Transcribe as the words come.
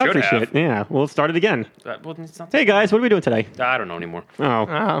for have. shit. Yeah, we'll start it again. Well, it's not Hey guys, what are we doing today? I don't know anymore.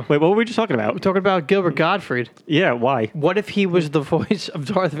 Oh. Wait, what were we just talking We're about? talking about Gilbert Gottfried. Yeah, why? What if he was the voice of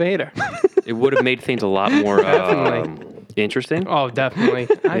Darth Vader? It would have made things a lot more interesting. Oh, definitely.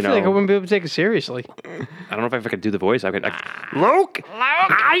 I feel like I wouldn't be able to take it seriously. I don't know if I could do the voice. I could. Luke,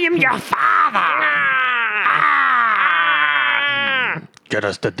 I am your father. Get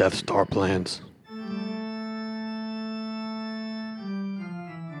us the Death Star plans.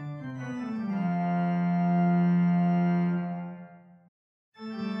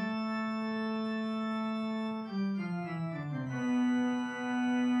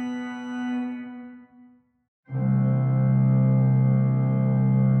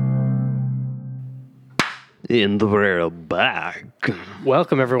 In the world back.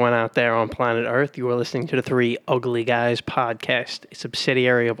 Welcome, everyone out there on planet Earth. You are listening to the Three Ugly Guys podcast, a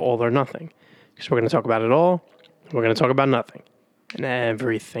subsidiary of All or Nothing. Because we're going to talk about it all, we're going to talk about nothing, and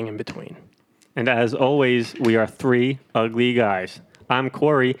everything in between. And as always, we are three ugly guys. I'm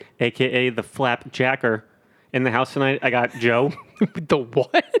Corey, a.k.a. the Flapjacker. In the house tonight, I got Joe, The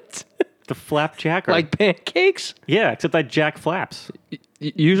what? the Flapjacker. Like pancakes? Yeah, except I jack flaps.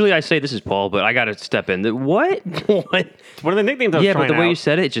 Usually I say this is Paul, but I got to step in. What? What? It's one of the nicknames I was Yeah, but trying the way out. you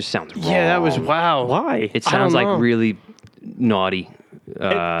said it, it just sounds wrong. Yeah, that was wow. Why? It I don't sounds like know. really naughty.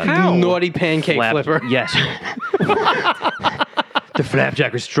 How? Naughty pancake flipper. Yes. The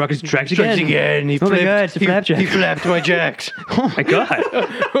flapjacker struck his tracks Strikes again. again. He Oh my flipped. God, it's the flapjack. He flapped my jacks. Oh my God.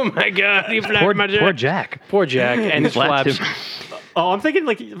 Oh my God. He flapped my jacks. Poor Jack. Poor Jack and his Flapped flaps. him. Oh, I'm thinking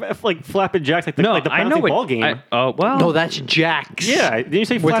like flapping jacks, like the, No, like the I know bouncy what. ball game. Oh well. No, that's Jacks. Yeah, didn't you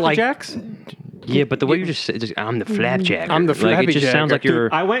say With, flapping like- jacks? yeah, but the way you just said, I'm the flapjacker. I'm the Like, it just flapjacker. sounds like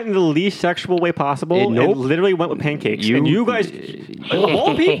you're. I went in the least sexual way possible Nope. and literally went with pancakes. You- and you guys, of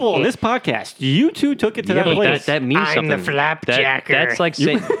all people on this podcast, you two took it to Yeah, that but place. that means I'm something. the flapjacker. That's like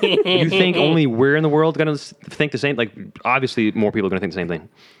saying you think only we're in the world going to think the same. Like obviously, more people are going to think the same thing.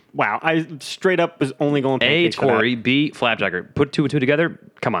 Wow, I straight up was only going A, pancakes it's Corey. for B, flapjacker. Put two and two together.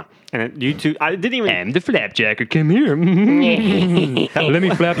 Come on. that. And then you two, I didn't even. I'm the flapjacker. Come here. Let me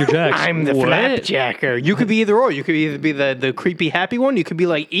flap your jacks. I'm the What? flapjacker. You could be either or. You could either be the creepy happy one. You could be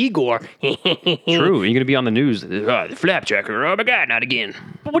like Igor. True. You're going to be on the news. The flapjacker. Oh my God, not again.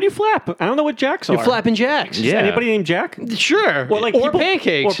 But what do you flap? I don't know what jacks are. You're flapping jacks. Yeah. Anybody named Jack? Sure. Or like or people-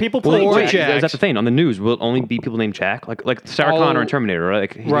 pancakes. or people playing or Jack. jacks. That's the thing. On the news, will it only be people named Jack? Like Sarah Oh. Connor in Terminator, right?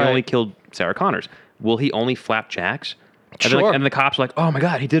 Like, he Right. only killed Sarah Connors. Will he only flap jacks? And, Sure. and the cops are like, oh my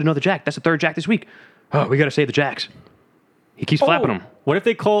God, he did another jack. That's the third jack this week. Oh, we got to save the jacks. He keeps flapping them. What if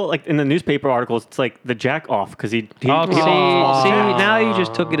they call like in the newspaper articles? It's like the jack off because he. Oh, see, Oh. now you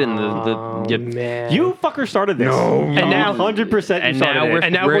just took it in the Man. You fucker started this. No, And now- 100% you and started now it. we're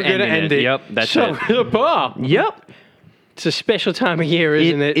and now we're gonna ending end it. Yep, that's so, it. Yep. It's a special time of year,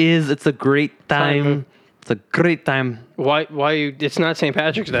 isn't it? It's a great time. It's a great time. Why? It's not St.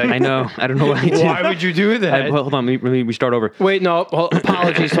 Patrick's Day. I know. I don't know why you did. Why would you do that? Hold on. We start over. Wait, no. Well,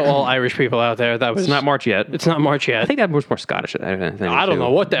 apologies to all Irish people out there. That was It's not March yet. It's not March yet. I think that was more Scottish. I don't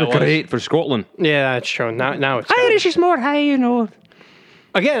know what that was. Great for Scotland. Yeah, that's true. Now it's Irish is more high, you know.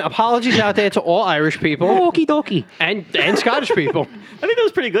 Again, apologies out there to all Irish people Okie dokie. and Scottish people. I think that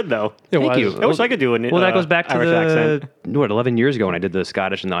was pretty good though. Thank you. I wish I could do it. Well, that goes back to Irish accent. 11 years ago when I did the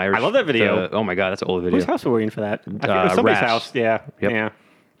Scottish and the Irish. I love that video. Oh my God, that's an old video. Whose house were we in for that? I think it was somebody's Raph's. house. Yeah. Yep. Yeah.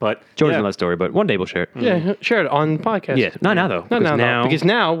 But Joe doesn't yeah. know that story, but one day we'll share it. Yeah, share it on the podcast. Yeah, not now though. Not now, because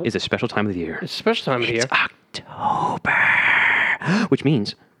now is a special time of the year. it's a special time of the year. October, which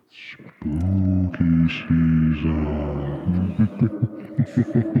means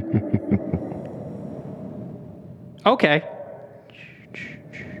Okay.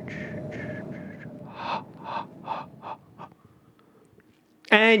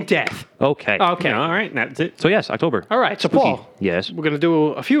 And death. okay. Okay. Yeah, all right. That's it. So yes, October. All right. So, Paul, Yes. we're going to do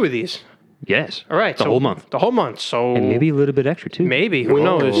a few of these. Yes. All right. The so whole month. The whole month. So And maybe a little bit extra too. Maybe. Who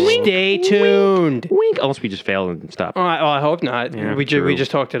knows? Wink, Stay tuned. Wink. Unless we just fail and stop. All right, well, I hope not. Yeah, we true. just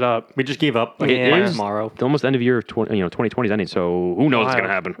talked it up. We just gave up. Like, It by is tomorrow. almost the end of year. 2020 is ending. So who knows what's gonna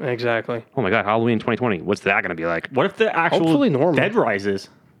happen? Exactly. Oh my God, Halloween 2020. What's that gonna be like? What if the actual Hopefully normal. dead rises?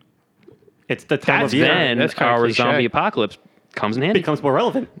 It's the time That's of year. Then that's kinda our cliche. zombie apocalypse comes in handy, becomes more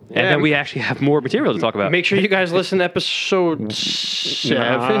relevant. and Yeah. then we actually have more material to talk about. Make sure you guys listen to episode 7.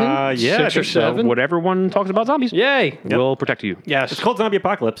 Yeah, I 6 or think so. 7. Whatever one talks about zombies, Yay. we'll protect you. Yes. It's called Zombie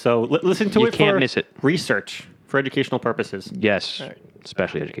Apocalypse, so listen to You it can't for miss it. research, for educational purposes. Yes,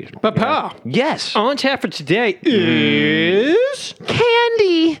 especially educational. But, Paul, Yes. on tap for today is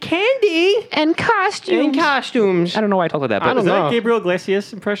Candy candy and costumes. and costumes. I don't know why I talk like that, but I don't Is that know. a Gabriel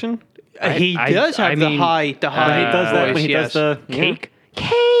Iglesias impression? He does have the high When he does that, voice, when he yes. does the cake.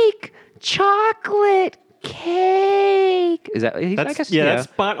 Cake. chocolate cake. Is that? I That's, guess, that's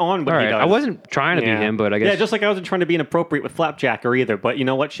spot on what All he right. does. I wasn't trying to be him, but I guess. Yeah, just like I wasn't trying to be inappropriate with Flapjacker either. But you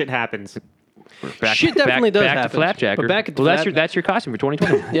know what? Shit happens. Shit definitely does back happen. to Flapjacker. But back at the well, Flap- that's your costume for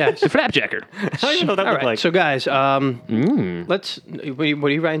 2020. Yes. the Flapjacker. How do you know what that All looked right, like? so guys, let's. What are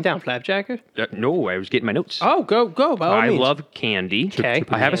you writing down, Flapjacker? No, I was getting my notes. Oh, go by all I means. love candy. Okay.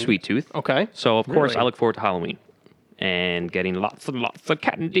 I have a sweet tooth. Okay. So of course Really? I look forward to Halloween and getting lots and lots of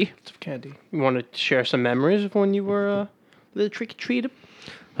candy. Of candy. You want to share some memories of when you were a little trick or treater?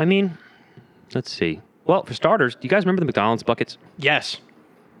 I mean, let's see. Well, for starters, do you guys remember the McDonald's buckets? Yes.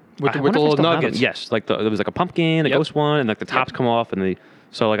 With I the wonder if I little still have them. nuggets. Yes, like there was like a pumpkin, a Yep. ghost one, and like the tops come off, and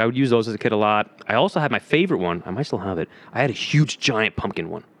so like I would use those as a kid a lot. I also had my favorite one. I might still have it. I had a huge giant pumpkin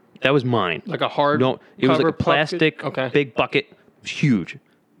one. That was mine. Like a hard. No, it was like cover a plastic pumpkin? Okay. big bucket. It was huge.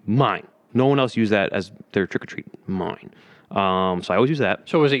 Mine. No one else used that as their trick or treat. Mine. So I always use that.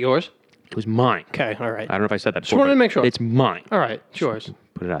 So was it yours? It was mine. Okay. All right. I don't know if I said that. Just before, wanted to but make sure. It's mine. All right. It's yours.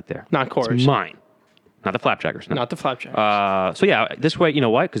 Put it out there. Not It's Corey's. mine. Not the Flapjackers. No. Not the Flapjack. So yeah, this way, you know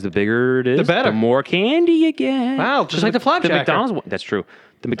what? Because the bigger it is, The better. the more candy you get. Wow, just like the Flapjacker. The McDonald's one, that's true.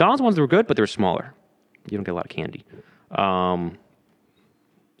 The McDonald's ones were good, but they were smaller. You don't get a lot of candy.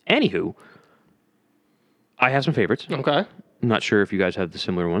 Anywho, I have some favorites. Okay. I'm not sure if you guys have the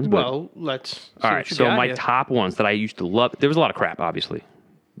similar ones. But, Well, let's. See all what right. you So got my here. top ones that I used to love. There was a lot of crap, obviously.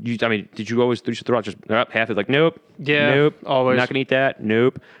 I mean, did you always throw out just half it? Like, nope. Yeah, Nope. always. Not gonna eat that.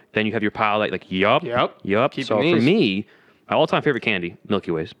 Nope. Then you have your pile like yup. Yep. Keep So it for these. me, my all-time favorite candy, Milky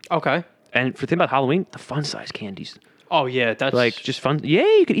Ways. Okay. And for the thing about Halloween, the fun size candies, Oh yeah, that's like just fun. Yeah,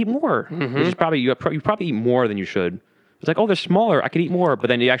 you could eat more. Mm-hmm. Which is probably you probably eat more than you should. It's like, oh, they're smaller. I could eat more, but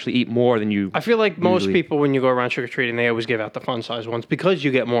then you actually eat more than you. I feel like most usually- people, when you go around trick or treating, they always give out the fun size ones because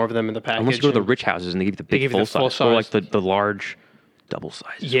you get more of them in the package. Unless you go to the and- rich houses and they give you the big give you the full full size, or like size. the large double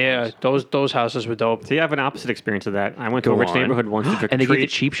size. Yeah, those houses were dope. See, I have an opposite experience of that. I went to Go a rich on. neighborhood once to trick or And they give you treat.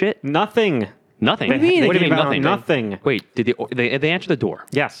 cheap shit. Nothing. Nothing. They- What do you mean? they What do you gave mean out nothing? nothing. Wait, did they answer the door?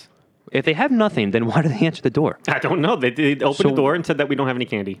 Yes. If they have nothing, then why do they answer the door? I don't know. They opened So- the door and said that we don't have any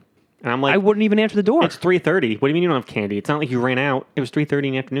candy. And I'm like, I wouldn't even answer the door. it's 3:30. What do you mean you don't have candy? It's not like you ran out. It was 3:30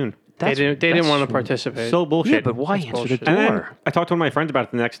 in the afternoon. They didn't that's want to participate. So bullshit. Yeah, but why That's answer bullshit. the And then door? I talked to one of my friends about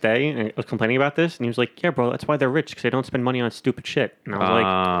it the next day, and I was complaining about this, and he was like, "Yeah, bro, that's why they're rich because they don't spend money on stupid shit." And I was like,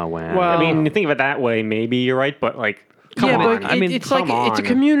 Ah, wow. Well, I mean, you think of it that way, maybe you're right, but like, come yeah, on. but I mean, it's like come it's a on.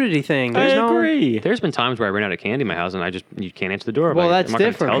 community thing. I There's no. agree. There's been times where I ran out of candy in my house and you can't answer the door. Well, Like, that's I'm not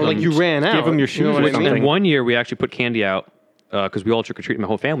gonna different. tell But, like them. you ran out. give 'em your You know shoes what or I mean? something. And one year we actually put candy out because we all trick or treated my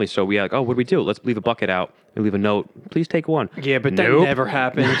whole family. So we had like, oh, what do we do? Let's leave a bucket out and leave a note. Please take one. Yeah, but that Nope. never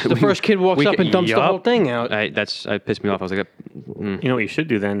happens. The first kid walks up and dumps the Yup. whole thing out. That pissed me off. I was like, You know what you should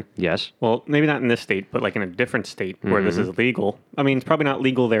do then? yes. Well, maybe not in this state, but like in a different state where this is legal. I mean, it's probably not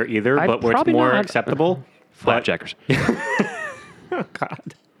legal there either, I'd but where it's probably more not. acceptable. But- Flapjackers.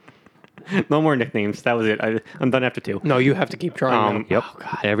 God. No more nicknames. That was it. I'm done after 2. No, you have to keep trying. them. Yep.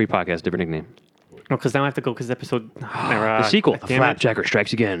 Every podcast, different nickname. Because now I have to go because episode. The sequel, The Flapjacker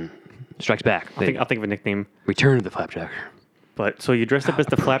Strikes Again. Strikes Back. I'll think of a nickname. Return to the Flapjacker. But so you dressed up as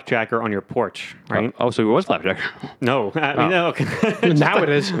the Flapjacker on your porch, right? Oh, so it was Flapjacker. No, I mean, no. Okay. Now it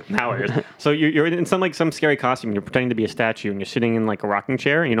is. Now it is. So you're in some scary costume. You're pretending to be a statue, and you're sitting in like a rocking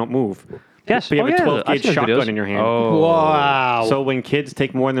chair, and you don't move. Yes. But you have a 12 I've gauge seen those shotgun videos. in your hand. Oh. Wow. So when kids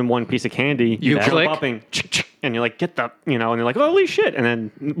take more than one piece of candy, you jump click? up and you're like, get the, and you're like, holy shit. And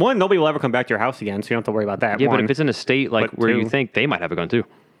then one, nobody will ever come back to your house again, so you don't have to worry about that. Yeah, one. but if it's in a state like But where you two- think they might have a gun too.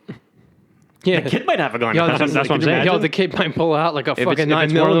 yeah. kid might have a gun. Yo, That's what I'm saying. Yo, the kid might pull out like a If fucking it's 9 one of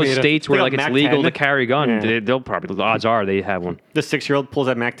those millimeter. states where They like got it's Mac legal 10. to carry a gun, Yeah. they'll probably, the odds are they have one. The 6-year-old pulls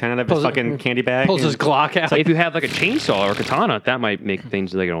that Mac 10 out of his Pulls- fucking candy bag. Pulls and- his Glock out. If you have like a chainsaw or a katana, that might make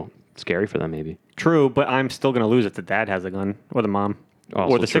things like scary for them maybe. True, but I'm still going to lose if the dad has a gun or the mom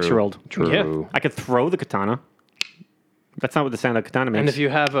Also or the true. 6-year-old. True. Yeah. I could throw the katana. That's not what the sound of katana makes. And if you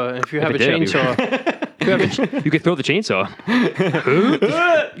have a it did, chainsaw, if you have You could throw the chainsaw.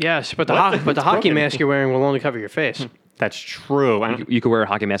 yes, but the hockey broken. mask you're wearing will only cover your face. That's true. You could wear a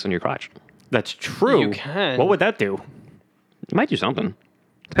hockey mask on your crotch. That's true. You can. What would that do? It might do something.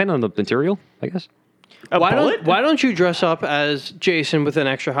 Depending on the material, I guess. A Why bullet? why don't you dress up as Jason with an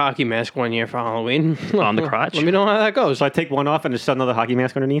extra hockey mask one year for Halloween? On the crotch? Let me know how that goes. So I take one off and just set another hockey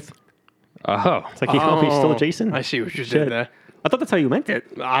mask underneath? Oh. It's like, he's still Jason. I see what you Shit. did there. I thought that's how you meant it.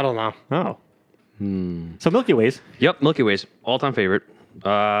 I don't know. Oh. So Milky Ways. Yep, Milky Ways. All-time favorite.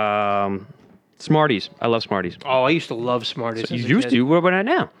 Smarties. I love Smarties. Oh, I used to love Smarties. You as a used kid. to. What about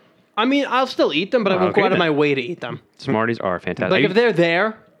now? I mean, I'll still eat them, but I won't Okay, go out of then. my way to eat them. Smarties are fantastic. Like if they're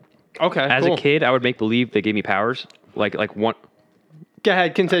there, okay. As cool. a kid, I would make believe they gave me powers. Like one. Go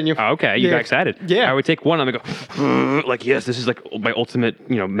ahead, continue. Okay, you Yeah. got excited. Yeah. I would take one. I'm gonna go like, yes, this is like my ultimate,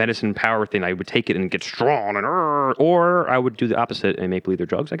 medicine power thing. I would take it and get strong, and or I would do the opposite and make believe they're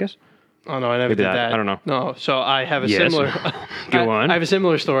drugs. I guess. Oh no, I never Maybe did that. that. I don't know. No, so I have a Yes. similar. Go on. I have a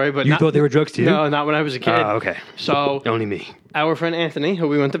similar story, but You not, thought they were drugs too? No, not when I was a kid. Okay. So Only me. our friend Anthony, who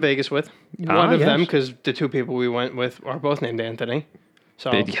we went to Vegas with, Ah, one of them, yes. because the two people we went with are both named Anthony.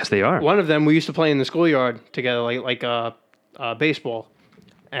 So Yes, they are. one of them we used to play in the schoolyard together, like baseball,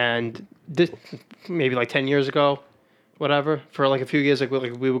 and this maybe like 10 years ago, whatever, for like a few years, like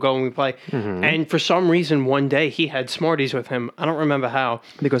we would go and we play, Mm-hmm. and for some reason one day he had Smarties with him. I don't remember how.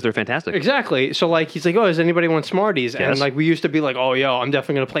 Because they're fantastic. Exactly. So like he's like, oh, does anybody want Smarties? And Yes. like we used to be like, oh, yo, I'm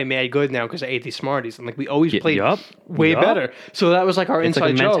definitely gonna play mad good now because I ate these Smarties, and like we always played yup. way Yup. better. So that was like our It's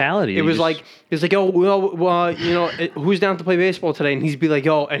like inside a joke. mentality. It You was just- like it's like, yo, well, who's down to play baseball today? And he'd be like,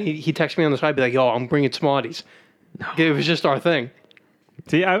 yo, and he texts me on the side, be like, yo, I'm bringing Smarties. It was just our thing.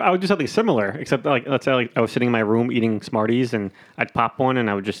 See, I would do something similar, except like let's say like I was sitting in my room eating Smarties, and I'd pop one, and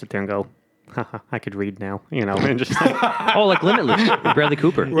I would just sit there and go, haha, I could read now, and just Oh, like Limitless, Bradley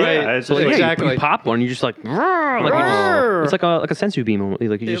Cooper. Right. Yeah, it's So like, like, Exactly. you pop one, you just like, it's like a sensu beam.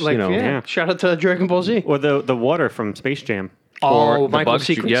 Like you just, Like, yeah. Shout out to Dragon Ball Z. or the water from Space Jam. Oh, the Michael's Bugs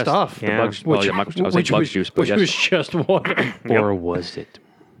secret Ju- yes, stuff. The Yeah. Bugs, well, yeah, Michael, I was like Bugs juice, but which yes. was just water. Or was it?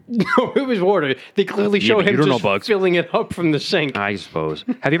 No, it was water. They clearly show but you him don't know just Bugs. filling it up from the sink. I suppose.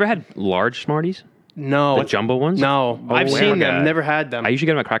 Have you ever had large Smarties? No, The jumbo ones? No, I've Oh, seen my them. God. Never had them. I usually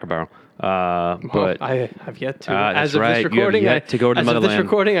get them at Cracker Barrel. But I have yet to. That's as of right. this You have recording, yet to go to as of this Motherland.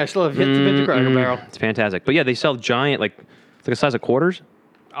 recording, I still have yet to visit Cracker Barrel. it's fantastic. But yeah, they sell giant, like, it's like the size of quarters.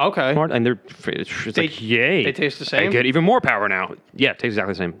 Okay. Smart, and it's like, yay. they taste the I same? get even more power now. Yeah, it tastes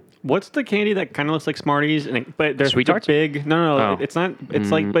exactly the same. What's the candy that kind of looks like Smarties, but they're Sweet they're Tarts? big? No, Oh. it's not. It's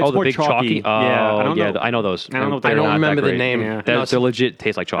like, but it's the more big chalky. Oh, yeah, I don't know. I know those. I don't know if I they're don't not remember that the great. name. Yeah. No, They legit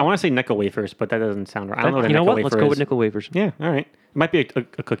taste like I chocolate. want to say Necco wafers, but that doesn't sound right. I don't know what a You know Necco what? wafer Let's go is. with nickel wafers. Yeah, all right. It might be a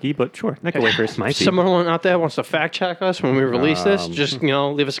cookie, but sure, Necco wafers. Might be. someone out there wants to fact check us when we release this. Um, Just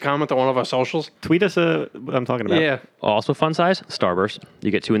leave us a comment on one of our socials. Tweet us what I'm talking about. Yeah, Also fun size, Starburst. You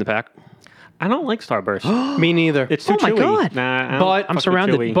get 2 in the pack. I don't like Starburst. me neither. It's too Oh my chewy. God. Nah, I don't But fuck I'm with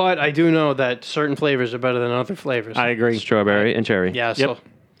surrounded- chewy. But I do know that certain flavors are better than other flavors. I agree. Strawberry and cherry. yeah, Yep. so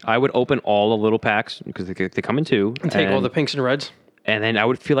I would open all the little packs because they come in 2. and take all the pinks and reds. And then I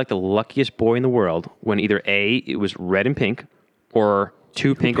would feel like the luckiest boy in the world when either A, it was red and pink, or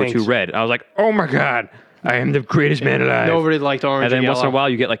 2 pink or 2 pinks. red. I was like, oh my God, I am the greatest man alive. Nobody liked orange. And then or once in a yellow. while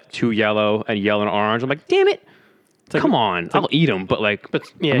you get like 2 yellow and orange. I'm like, damn it. Come on. I'll eat them, but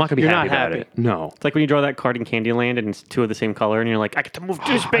yeah, I'm not going to be you're happy not about happy. it. No. It's like when you draw that card in Candyland and it's 2 of the same color, and you're like, I get to move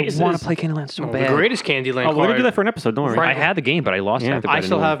 2 spaces. I want to play Candyland so the bad. greatest Candyland Oh, we're gonna card. do that for an episode. Don't worry. Right. I had the game, but I lost Yeah. it. I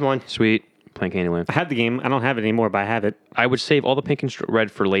still have one. Sweet. Playing Candyland. I had the game. I don't have it anymore, but I have it. I would save all the pink and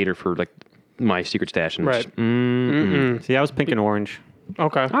red for later for like my secret stash. And Right. just, See, I was pink and orange.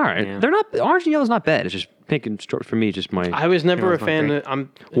 Okay. all right. Yeah. They're not, orange and yellow's not bad. It's just pink and for me, just my. I was never a it's not fan great. of.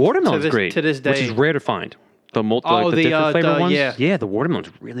 Watermelon's to this, great. To this day. Which is rare to find. The Oh, the the, different flavor ones. yeah. the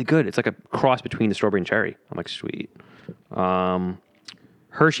watermelon's really good. It's like a cross between the strawberry and cherry. I'm like, sweet.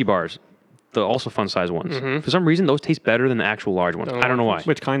 Hershey bars, the also fun size ones. Mm-hmm. For some reason, those taste better than the actual large ones. I don't know why.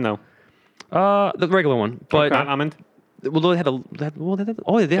 Which kind though? The regular one, but Not almond. well, they had a. They had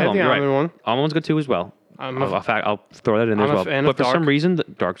almond. the You're right. almond one. Almond one's good too as well. I'll throw that in there I'm as a well. fan But of for some dark. reason, the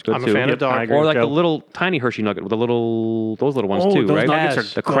dark's good I'm a too. fan of Yep, dark. I agree Or with like the Joe. little tiny Hershey nugget with those little ones Oh, too, those right? nuggets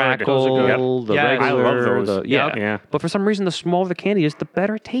Yes. are The good. crackle, Those are good. the Yes. regular, I love those. yeah. Yep. Yeah. But for some reason, the smaller the candy is, the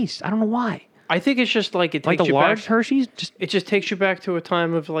better it tastes. I don't know why. I think it's just like it Like takes the you large back. Hershey's, just It just takes you back to a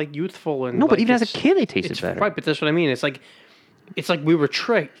time of like youthful and. no. But like, even as a it's- kid, they tasted it's better. right. But that's what I mean. It's like we were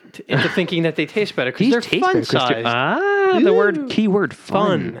tricked into thinking that they taste better because These they're taste fun better 'cause they're- sized. the word keyword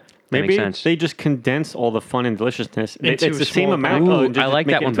fun. Fun. That Maybe makes sense. they just condense all the fun and deliciousness. Into It's the a same small amount. Ooh, oh, just I like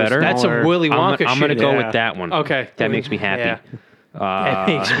make that it one into a better. That's smaller- a Willy Wonka I'm gonna shit. go Yeah. with that one. Okay. That makes me happy. Yeah. That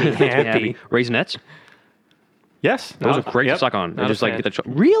makes me happy. Raisinets. Yes, Those are great Yep. to suck on. Not I a just like fan. get the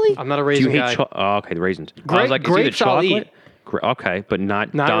really. I'm not a Do raisin you hate guy. oh, okay, the raisins. I was like, it's either grapes I'll eat. Okay, but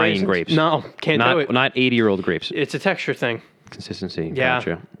not Not dying raisins. grapes. No, can't not do it. not 80-year-old grapes. It's a texture thing. Consistency. Yeah. Gotcha.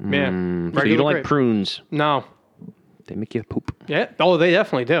 Yeah. So you Regular don't like grape. prunes? No. They make you poop. Yeah. Oh, they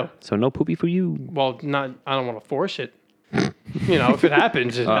definitely do. So no poopy for you. Well, not. I don't want to force it. If it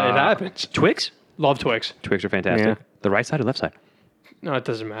happens, it happens. Twix. Love Twix. Twix are fantastic. Yeah. The right side or left side? No, it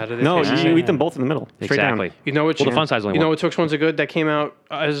doesn't matter. They No, taste- you eat them both in the middle. Straight Exactly. down. You know what? Well, the fun size only You know one. what Twix ones are good that came out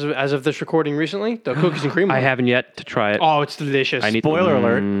as of this recording recently? The cookies and cream. I one. haven't yet to try it. Oh, it's delicious. I need Spoiler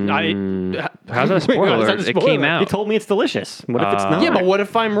alert. How's that a spoiler How's that alert? a It came spoiler? out. You told me it's delicious. What if it's not? Yeah, but what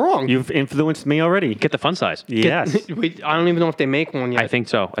if I'm wrong? You've influenced me already. Get the fun size. Yes. Wait, I don't even know if they make one yet. I think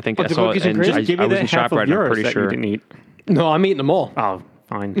so. I think But I the saw cookies it. and And cream? I, Just give I me was the in half ShopRite. of I'm yours pretty that sure. you didn't eat. No, I'm eating them all. Oh,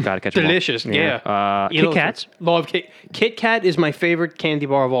 fine. Gotta catch them all. Delicious. Yeah. Kit Kats. Love Kit Kat is my favorite candy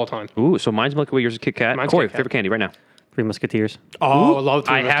bar of all time. Ooh, so mine's Milky Way. Yours is Kit Kat. Mine's Corey, Kit Kat. favorite candy right now. Three Musketeers. Oh, love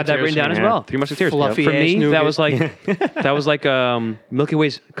Three I had that written down as Yeah. well. Three Musketeers. Fluffy For ass me, that nougat. was like that was like Milky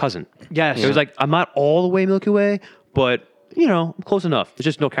Way's cousin. Yes. It was like I'm not all the way Milky Way, but you know, I'm close enough. It's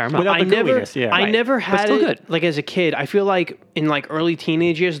just no caramel. Without I the never, gooiness, yeah. I Right. never But had still it good. like as a kid. I feel like in like early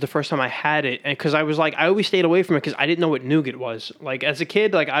teenage years, the first time I had it, and because I was like, I always stayed away from it because I didn't know what nougat was. Like as a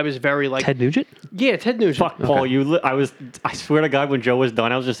kid, like I was very like, Ted Nugent. yeah, Ted Nugent. Fuck, Paul. I swear to God, when Joe was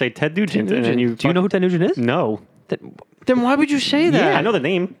done, I was just say Ted Nugent. And then Nugent. Do you know who Ted Nugent is? No. Then why would you say that? Yeah, I know the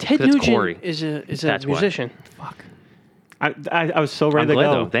name. Ted That's Nugent Corey. is a That's why. musician. I was so ready I'm to glad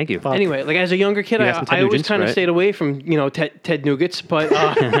go. though. Thank you. Fuck. Anyway, like as a younger kid, You got some Ted I always Nugents, kind of right? stayed away from Ted Nougats, but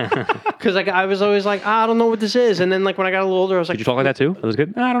because like I was always like, I don't know what this is, and then like when I got a little older, I was like, Did you talk like that too? That was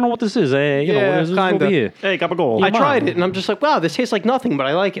good. I don't know what this is. Hey, you know, Yeah, what is this kinda. over here? Hey, got a goal. I tried it, and I'm just like, wow, this tastes like nothing, but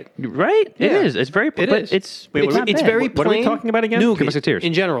I like it. Right? It Yeah. is. It's very. It but is. It's. Wait, It's, what- it's very what are we plain. talking about again? Three Nougat Musketeers.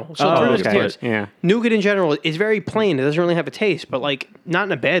 in general. So Oh, Three okay. Musketeers. Yeah. Nougat in general is very plain. It doesn't really have a taste, but like not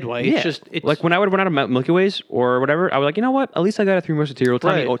in a bad way. Yeah. It's just it's like when I would run out of Milky Ways or whatever, I was like, you know what? At least I got a Three Musketeer.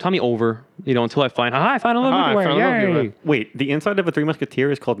 Right. Tell me over. You know, until I find. I found a little I Milky found a Milky Way. Way. Yay. Wait, the inside of a Three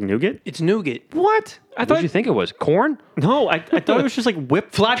Musketeer is called nougat? it's nougat. What? I What thought did you think it was? Corn? No, I thought it was just like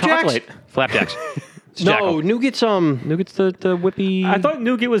whipped Flapjacks? chocolate. Flapjacks. It's No, Jacko. nougat's Nougat's the whippy I thought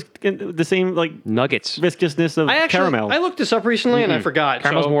nougat was the same like nuggets. viscousness of I actually caramel. I looked this up recently and I forgot.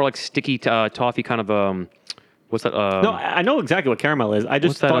 Caramel's so- more like sticky toffee kind of what's that? no, I know exactly what caramel is. I just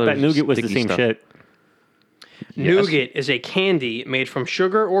What's that thought other that nougat was the sticky same stuff? shit. Nougat is a candy made from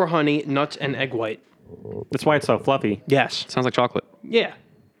sugar or honey, nuts, and egg white. That's why it's so fluffy. Yes. Sounds like chocolate. Yeah.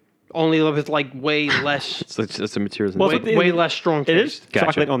 Only with like way less, It's the materials. Well, way, it's- way less strong It taste. is Gotcha.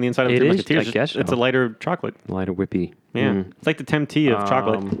 chocolate on the inside of It Three is? Musketeers. I guess It's so. a lighter chocolate. lighter whippy. Yeah, it's like the Temp-T of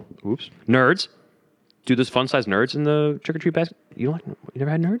chocolate. Oops. Nerds. Do those fun size nerds in the trick or treat basket? You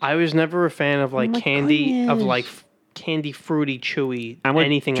never had nerds? I was never a fan of like my candy, of goodness. like candy, fruity, chewy, I'm with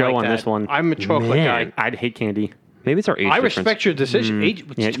anything Joe like on that. this one. I'm a chocolate Man. guy. I'd hate candy. Maybe it's our age I difference. respect your decision. Age,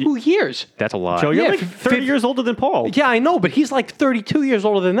 Yeah, 2 years. That's a lot. Joe, you're Yeah, like 30 years older than Paul. Yeah, I know, but he's like 32 years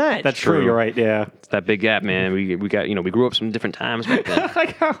older than that. That's true. True. You're right. Yeah. It's that big gap, man. We got we grew up some different times back then.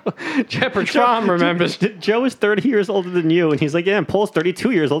 Like how Shepard Trom remembers. Joe is 30 years older than you, and he's like, yeah, and Paul's 32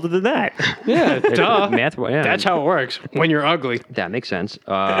 years older than that. Yeah, duh. Math. Yeah. That's how it works when you're ugly. That makes sense.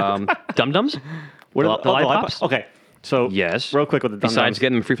 Dum Dums. What The are the lollipops? Okay, so Yes. real quick with the dum Besides dums.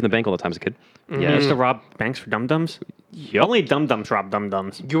 getting them free from the bank all the time as a kid. You Yes. used to rob banks for dum dums. Yep. Only dum dums rob dum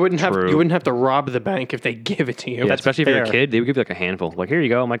dums. You wouldn't have True. to rob the bank if they give it to you. Yeah, especially if you're a fair. kid, they would give you like a handful. Like, here you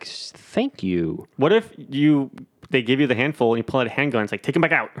go. I'm like, thank you. What if they give you the handful and you pull out a handgun? It's like, take them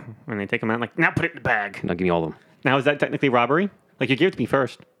back out, and they take them out. Like, now put it in the bag. Now give me all of them. Now is that technically robbery? Like you gave it to me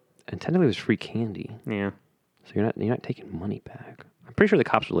first. And technically, it was free candy, Yeah. so you're not taking money back. I'm pretty sure the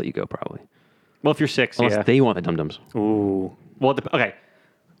cops will let you go probably, Well, if you're 6, unless yeah. they want the Dum Dums. Ooh. Well, okay.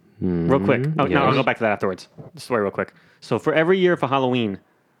 Real quick. Oh, no, I'll yes. go back to that afterwards. The story real quick. So for every year for Halloween,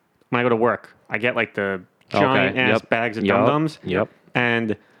 when I go to work, I get like the giant ass yep. bags of Yep. dum dums. Yep.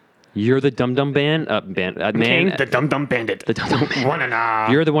 And You're the Dum Dum man. Man. the Dum Dum Bandit. The Dum Dum. One and a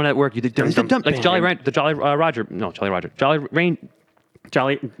You're the one at work. You the Dum Dum Dum. Like Bandit. Jolly Rancher. The Jolly Roger. No, Jolly Roger. Jolly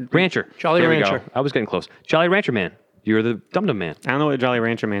Jolly. Rancher. Jolly There we Rancher. go. I was getting close. Jolly Rancher man. You're the Dum Dum man. I don't know what a Jolly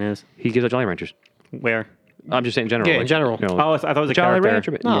Rancher Man is. He gives out Jolly Ranchers. Where? I'm just saying in general. Yeah, in like, general. you know, Oh, I thought it was a Jolly character.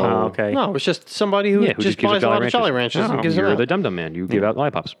 Rancher Man. No. No. Oh, okay. No, it's just somebody who Yeah, who just gives buys a out lot of Jolly Ranchers and gives them You're out. the Dum Dum man. You give out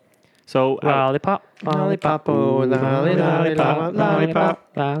lollipops. So, Lollipop. Lollipop, oh, lollipop,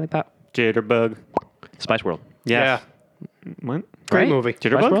 lollipop. Lollipop. Jitterbug. Spice World. Yes. What? Great Right? movie.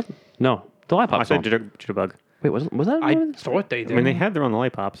 Spice Jitterbug? World? No. The I lollipop said song. Jitterbug. Wait, was that? I one? thought they did. I mean, they had their own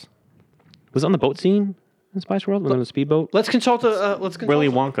lollipops. Was it on the boat scene in Spice World? Was it on the speedboat? Let's consult. Let's consult. Willy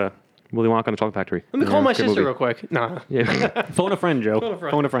Wonka. Willy Wonka and the Chocolate Factory. Let me call my Good sister movie. real quick. Nah. Yeah. Phone a friend, Joe.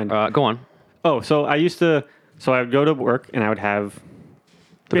 Phone a friend. Go on. Oh, so I used to. So I would go to work and I would have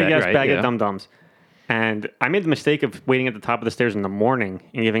big bag, ass right, bag yeah. of dum dums, and I made the mistake of waiting at the top of the stairs in the morning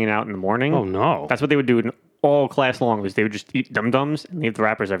and giving it out in the morning. Oh no. That's what they would do in all class long. Was they would just eat dum dums and leave the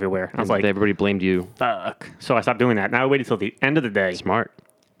wrappers everywhere. I was like, everybody blamed you. fuck. So I stopped doing that. Now I waited till the end of the day, Smart.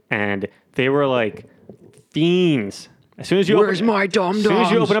 and they were like fiends As soon as you Where's my dum As soon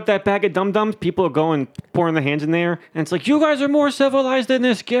as you dums? open up that bag of dum dums, people are going pouring their hands in there, and it's like, you guys are more civilized than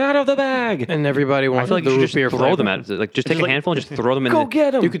this. Get out of the bag. And everybody I wants feel like the you root should beer just throw them flavor. at like just take a like- handful and just throw them in. Go the,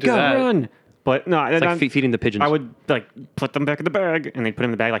 get them. You could do that. Run. But no, It's like feeding the pigeons. I would like put them back in the bag, and they put them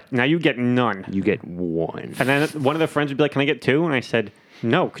in the bag. Like, now you get none. You get one. And then one of their friends would be like, "Can I get two?" And I said,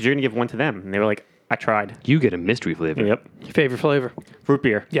 "No, because you're gonna give one to them." And they were like, "I tried." You get a mystery flavor. Yep. Your favorite flavor? Root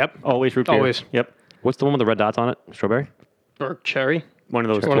beer. Yep. Always root beer. Always. Yep. What's the one with the red dots on it? Strawberry. Burke cherry. One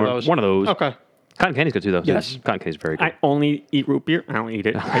of those. One of two. those. One of those. Okay. Cotton candy's good too, though. Yes. Cotton candy's very good. I only eat root beer. I don't eat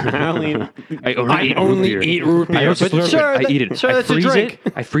it. I only. I only eat root beer. I don't But slurp sir, it. I eat it. sir, I that's a freeze drink.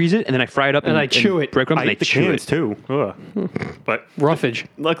 it. I freeze it and then I fry it up And I chew it. Break them I and I eat the chew cans it. too. Ugh. But Roughage.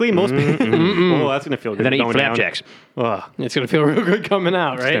 luckily, most people. Oh, that's gonna feel good. And then I eat going down. flapjacks. Ugh. It's gonna feel real good coming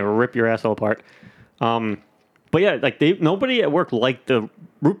out, It's right? gonna rip your asshole apart. But yeah, like nobody at work liked the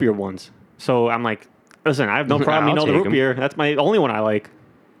root beer ones. So I'm like, listen, I have no problem I'll eating all the take root 'em. beer. That's my only one I like.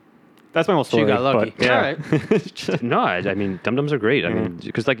 That's my whole So you story. got lucky. But, yeah. All right. No, I mean Dum Dums are great. I mean,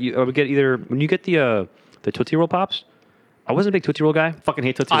 because like I would get either when you get the Tootsie Roll pops. I wasn't a big Tootsie Roll guy. Fucking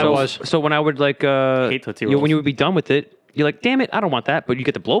hate Tootsie I Rolls. was. So when I would like Hate Tootsie when Rolls. you would be done with it, you're like, damn it, I don't want that. But you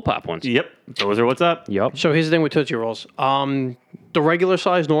get the blow pop ones. Yep. Those are what's up. Yup. So here's the thing with Tootsie Rolls. The regular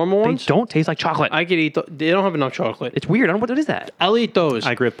size normal They ones, don't taste like chocolate. I could eat. They don't have enough chocolate. It's weird. I don't know what is that. I'll eat those.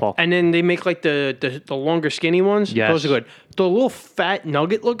 I agree with Paul. And then they make like the longer skinny ones. Yes. Those are good. The little fat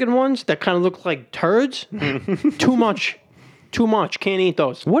nugget looking ones that kind of look like turds. Too much. Too much. Can't eat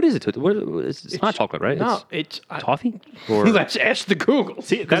those. What is it? It's not chocolate, right? No, It's it's toffee. Or Let's ask the Google.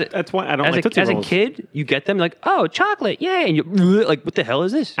 See, that's why I don't as like a, Tootsie as a Rolls. kid, you get them like, oh, chocolate, yeah, and you like, what the hell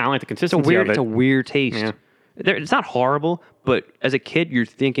is this? I don't like the It's a consistency weird. of it. It's a weird taste. Yeah. It's not horrible, but as a kid, you're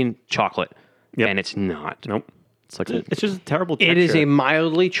thinking chocolate, Yep. and it's not. Nope. It's like It's just a terrible texture. It is a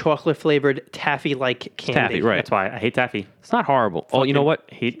mildly chocolate flavored taffy-like candy. taffy, right? That's why I hate taffy. It's not horrible. Oh, you know what?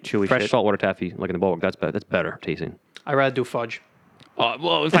 Hate chewy Fresh shit. saltwater taffy, like in the bulk. That's better. That's better tasting. I rather do fudge.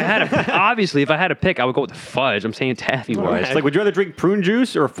 Well, if I had obviously, if I had to pick, I would go with the fudge. I'm saying taffy wise. It's like, would you rather drink prune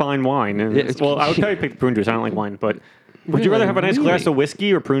juice or fine wine? And Yeah, it's- well, I would probably pick the prune juice. I don't like wine, but would you rather have a nice glass of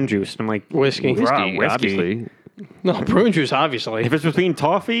whiskey or prune juice? I'm like, Whiskey. Whiskey, Whiskey. obviously. No, prune juice, obviously. if it's between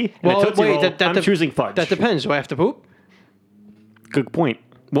toffee and a Tootsie Roll, I'm choosing fudge. That depends. Do I have to poop? Good point.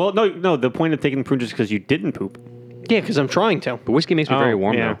 Well, no. The point of taking prune juice is because you didn't poop. Yeah, because I'm trying to. But whiskey makes me very Oh,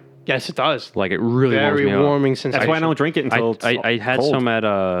 warm yeah. though. Yes, it does. Like it really Very warms me up. warming That's sensation. why I don't drink it until it's I had cold. some at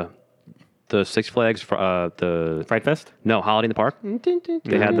the Six Flags the Fright Fest. no Holiday in the Park.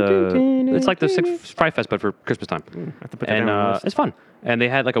 They had it's like the Six Fright Fest but for Christmas time, have to put that and down on the list. it's fun. And they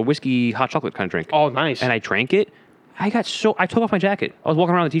had like a whiskey hot chocolate kind of drink. Oh, nice. And I drank it. I took off my jacket. I was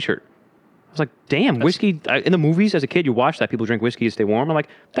walking around in a t-shirt. I was like, damn, whiskey. In the movies as a kid, you watch that people drink whiskey to stay warm. I'm like,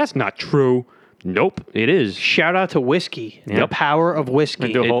 that's not true. Nope, it is. Shout out to whiskey. The Yep. power of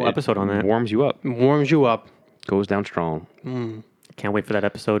whiskey. do a whole It episode on that. Warms you up. Warms you up. Goes down strong. Can't wait for that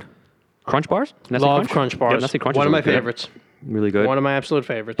episode. Crunch bars? Nestle Love Crunch bars. Yeah, Nestle Crunch One is of my really good. favorites. Really good. One of my absolute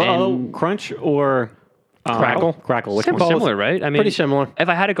favorites. Oh, Crunch or Crackle? Crackle. Which Simple. one? Similar, right? I mean, Pretty similar. If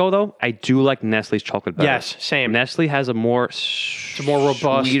I had to go though, I do like Nestle's chocolate better. Yes, same. Nestle has a more more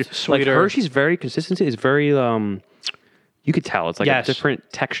robust, Like sweeter. Hershey's very consistency is very you could tell it's like Yes. a different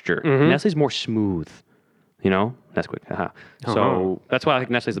texture. Mm-hmm. Nestle's more smooth. You know, Nesquik. Haha. So that's why I think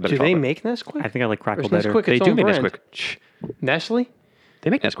Nestle's the better. Do they chocolate. make Nesquik? I think I like Crackle Or is better. Nesquik They its do own make brand? Nesquik. Shh. Nestle? They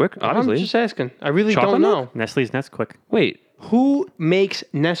make Nesquik, I'm obviously. just asking. I really Chocolate don't know. milk? Nestle's Nesquik. Wait, Who makes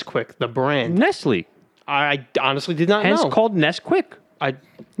Nesquik, the brand? Nestle. I honestly did not Hence know. called Nesquik. I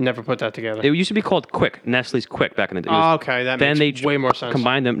never put that together. It used to be called Quick. Nestle's Quick back in the day. Oh, okay, that then makes they way more sense.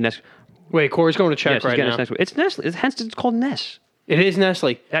 Combined them. Wait, Corey's going to check Yes, right now. Nesquik. It's Nestle. Hence it's called Ness. It is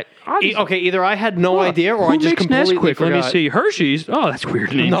Nestle. Obviously. Okay, either I had no idea or Who I just makes completely Nesquik? forgot. Let me see. Hershey's. Oh, that's a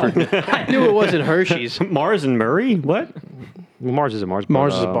weird name. No, for- I knew it wasn't Hershey's. Mars and Murray? What? Well, Mars is a Mars.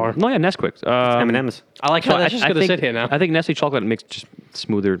 Mars is a bar. No, yeah, Nesquik. M&M's. I like how that's just going to think, sit here now. I think Nestle chocolate makes just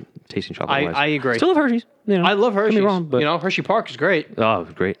smoother tasting chocolate. I agree. Still love Hershey's. You know, I love don't get Hershey's. me wrong, but You know, Hershey Park is great. oh,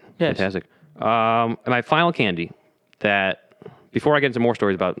 great, Yes. fantastic. My final candy that before I get into more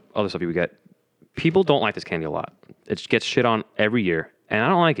stories about other stuff you get, people don't like this candy a lot. It gets shit on every year, and I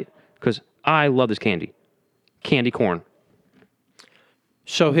don't like it because I love this candy. Candy corn.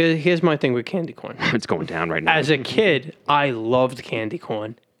 So here's my thing with candy corn. It's going down right now. As a kid, I loved candy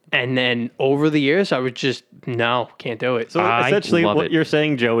corn. And then over the years, I was just, no, can't do it. So I essentially, love what it. you're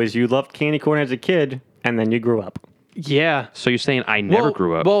saying, Joe, is you loved candy corn as a kid, and then you grew up. Yeah. So you're saying I never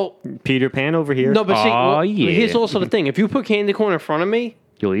grew up? Well, Peter Pan over here. no, but see, Aw, well, yeah. here's also the thing. If you put candy corn in front of me,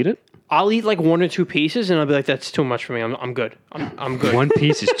 You'll eat it? I'll eat like 1 or 2 pieces, and I'll be like, "That's too much for me. I'm good. I'm good. One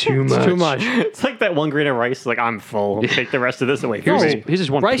piece is too much. Too much." It's like that one grain of rice. Like I'm full. Take the rest of this away from Here's me. this- here's this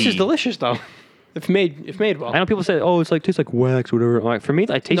one Rice pea. is delicious though, if made well. I know people say, "Oh, it's like tastes like wax, whatever." Like for me, it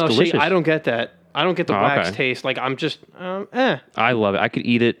tastes No, delicious. see, I don't get that. I don't get the Oh, wax okay. taste. Like I'm just, I love it. I could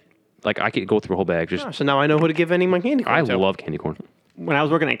eat it. Like I could go through a whole bag. Just So now I know who to give any of my candy corn I to. love candy corn. When I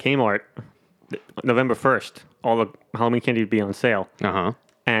was working at Kmart, November 1st, all the Halloween candy would be on sale. Uh huh.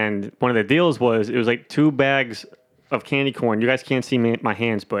 And one of the deals was it was like 2 bags of candy corn. You guys can't see my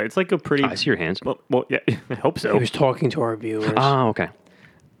hands, but it's like a pretty. I see your hands. Well, yeah, I hope so. He was talking to our viewers. Oh, okay.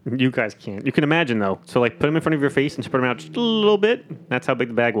 You guys can't. You can imagine though. So like, put them in front of your face and spread them out just a little bit. That's how big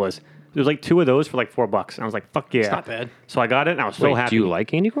the bag was. There was like 2 of those for like $4, and I was like, "Fuck yeah!" It's not bad. So I got it, and I was so Wait, happy. do you like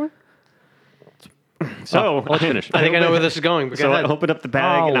candy corn? So let's finish. I think I know where this is going. But go So I ahead. opened up the bag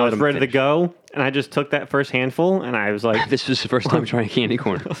I'll and I let was him ready to finish. go, and I just took that first handful, and I was like, This is the first time trying candy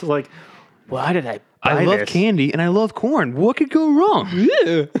corn. I was like, why did I? I buy love this? candy and I love corn. What could go wrong?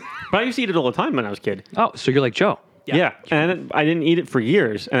 But I used to eat it all the time when I was a kid. Oh, so you're like Joe. Yeah, and I didn't eat it for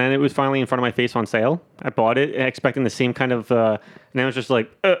years, and then it was finally in front of my face on sale. I bought it expecting the same kind of, and then it was just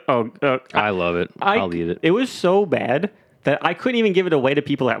like, I love it. I'll eat it. It was so bad that I couldn't even give it away to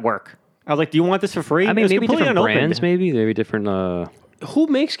people at work. I was like, "Do you want this for free?" I It mean, was maybe completely different unopened. brands, maybe different. Who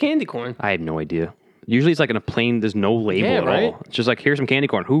makes candy corn? I have no idea. Usually it's like in a plain. There's no label Yeah, at right? all. It's just like here's some candy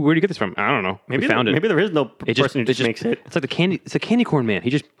corn. Where do you get this from? I don't know. Maybe we found it. Maybe there is no It person who just it makes it. It's like the candy. It's a candy corn man. He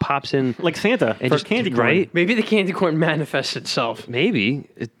just pops in Like Santa and for just candy corn. right. Maybe the candy corn manifests itself. Maybe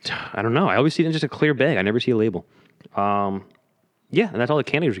I don't know. I always see it in just a clear bag. I never see a label. Yeah, and that's all the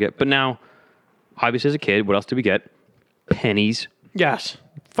candy we get. But now, obviously, as a kid, what else did we get? Pennies, Yes.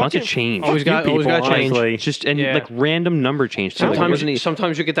 bunch of Fucking- change. Always got You people, change. honestly. Just and Yeah. like random number change too. Like, it wasn't e-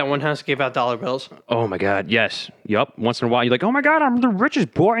 Sometimes you get that one house that gave out dollar bills. oh my god, yes, yup. Once in a while, you're like, oh my god, I'm the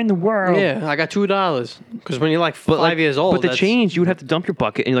richest boy in the world. Yeah, I got $2 because when you're like 5 years old, But the that's- change, you would have to dump your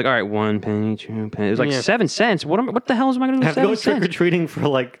bucket, and you're like, all right, 1 penny, 2 penny. It was like Yeah. 7 cents. What the hell am I going to do I with have to go 7 trick or cents? treating for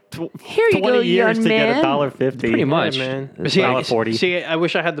like Here you 20 go, years young to get man. $1.50. Pretty much. Yeah, man. It's See, $1.40. see, I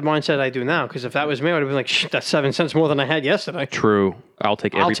wish I had the mindset I do now because if that was me, I would have been like, "Shh, that's 7 cents more than I had yesterday." True. I'll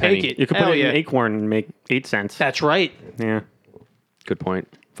take every I'll penny. take it. You could put Hell it in yeah. an acorn and make 8 cents. That's right. Yeah. Good point.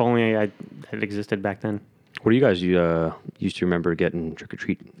 If only I had existed back then. What do you guys used to remember getting trick or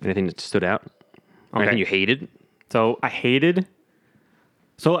treat? Anything that stood out? Or anything you hated? So I hated.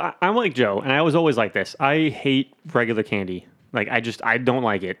 So I'm like Joe, and I was always like this. I hate regular candy. Like I don't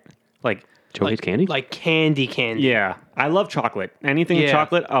like it. Like Joe hates candy? Like candy. yeah, I love chocolate. Anything Yeah.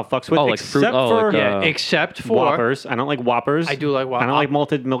 chocolate, I'll fucks with. Oh, like except fruit- oh, for like, Yeah, except for Whoppers. I don't like Whoppers. I do like I don't like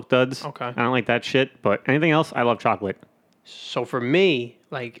malted milk duds. Okay. I don't like that shit. But anything else, I love chocolate. So for me,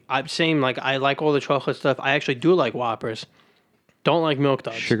 like I'm saying, like I like all the chocolate stuff. I actually do like Whoppers. Don't like Milk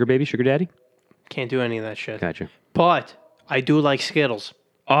Duds. Sugar baby, sugar daddy? Can't do any of that shit. Gotcha. But I do like Skittles.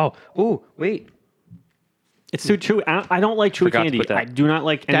 Oh, ooh, wait. It's too chewy. I don't like chewy Forgot to candy. put that. I do not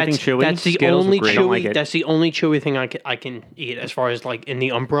like anything chewy. That's the Skittles are only great. I don't chewy. like it. That's the only chewy thing I can eat as far as like in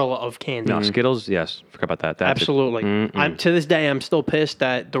the umbrella of candy. No, Skittles, yes. Forgot about that. That's it. Absolutely. I'm to this day I'm still pissed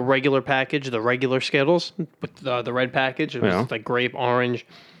that the regular package, the regular Skittles with the red package, it was Yeah. like grape, orange,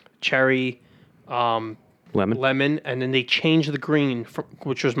 cherry, Lemon. lemon, and then they changed the green,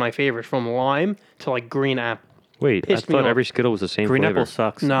 which was my favorite, from lime to like green apple. Wait, I Pissed me thought off. every Skittle was the same Green flavor. apple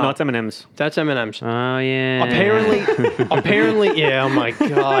sucks. No. No, it's M&M's. That's M&M's. Oh, yeah. Apparently, yeah. Oh my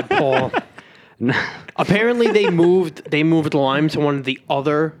God, Paul. Apparently, they moved lime to one of the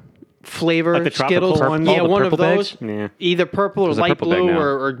other flavor Like the tropical Skittles. ones? Yeah, Oh, the one of purple those. bags? Yeah. Either purple or There's a light purple bag blue now.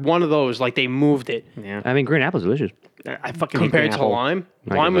 or one of those. Like they moved it Yeah. I mean, green apple's delicious. I fucking hate compared green to apple. lime.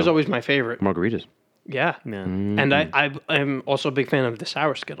 I Lime get was that. always my favorite. Margaritas. Yeah. Yeah. And I'm also a big fan of the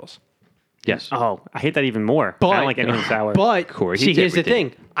sour Skittles. Yes. Oh, I hate that even more. But I don't like anything sour. But Corey see, eats here's the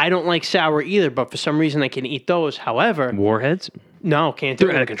everything. thing. I don't like sour either, but for some reason I can eat those. However, Warheads? no, can't do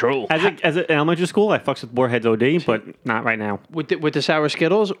They're out of it. control. as in elementary school, I fucks with Warheads OD, but not right now. With the sour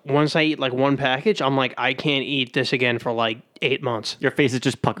Skittles, once I eat like one package, I'm like, I can't eat this again for like 8 months. Your face is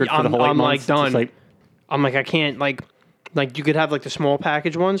just puckered for the I'm- whole 8 I'm, like, months. It's just done. I'm like, I can't like you could have like the small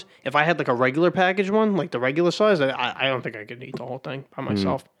package ones. If I had like a regular package one, like the regular size, I don't think I could eat the whole thing by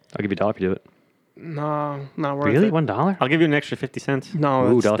myself. I'll give you $1 if you do it. No, not worth Really? it. $1? I'll give you an extra 50 cents. No,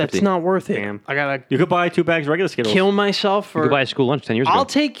 Ooh, that's $1.50. not worth it. Damn. I gotta You could buy 2 bags of regular Skittles. kill myself for. You could buy a school lunch 10 years ago. I'll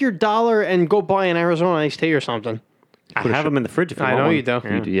take your $1 and go buy an Arizona iced tea or something. I have them in the fridge if you I want know one. you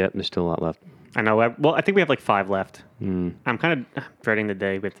do. Yeah. Yeah, there's still a lot left. I know. Well, I think we have like 5 left. I'm kind of dreading the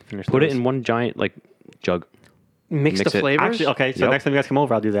day we have to finish Put it those. in one giant, like, jug. Mix Mix the it. flavors. Actually, okay. So Yep. next time you guys come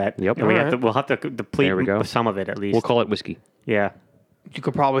over, I'll do that. Yep. And we have Alright. to, we'll have to deplete There we go. some of it at least. We'll call it whiskey. Yeah. You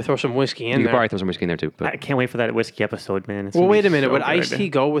could probably throw some whiskey in You could there. probably throw some whiskey in there too. I But can't wait for that whiskey episode, man. It's Well, gonna wait be a minute. so Would good. iced tea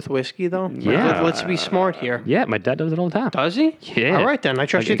go with whiskey though? Yeah. Let's be smart here. yeah, my dad does it all the time. Does he? Yeah. All right then. I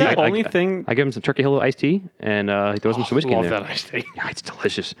trust I- your dad. The only thing. I give him some Turkey Hill iced tea, and he throws some whiskey in Love there. that iced tea. Yeah, it's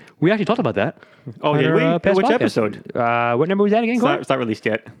delicious. We actually talked about that. Oh, on did our, we? past Which podcast. episode? What number was that again? Corey? It's not released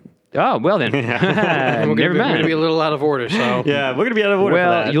yet. Oh, well then. We're Never gonna mind. be a little out of order, so Yeah, we're gonna be out of order for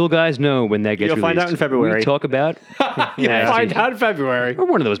Well, that. you'll guys know when that gets You'll find out released. in February. We talk about you'll Yeah, find out in February. or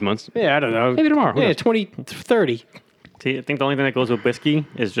one of those months. Yeah, I don't know. Maybe tomorrow. Who Yeah, knows? 2030. See, I think the only thing that goes with whiskey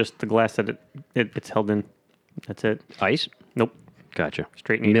is just the glass that it's held in. That's it. Ice? Nope. Gotcha.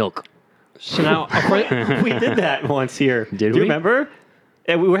 Straight neat. Milk. So now, We did that once here. Did Do you we? remember?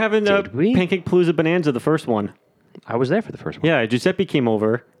 And we were having Did we? Pancake Palooza Bonanza, the first one. I was there for the first one. Yeah, Giuseppe came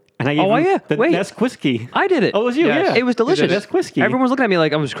over, and I gave Oh, him yeah. the Wait. Nesk whiskey. I did it. Oh, it was you? Yes. Yeah. It was delicious. Nesk whiskey. Everyone was looking at me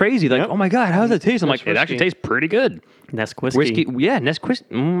like I was crazy. Like, Yep. oh my God, how does it taste? I'm like, it actually whiskey. tastes pretty good. Nesk whiskey. Whiskey. Yeah, Nesquist.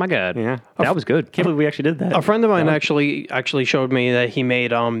 Oh my God. Yeah. That was good. Can't believe we actually did that. a friend of mine actually showed me that he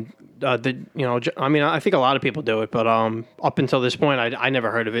made I mean, I think a lot of people do it, but up until this point, I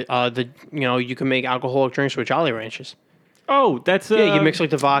never heard of it. You can make alcoholic drinks with Jolly Ranchers. Oh, that's Yeah, you mix like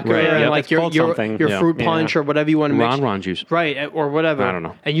the vodka right, and yeah, like it's your called your, something. your Yeah. fruit punch or whatever you want to mix. Ron juice. Right, or whatever. I don't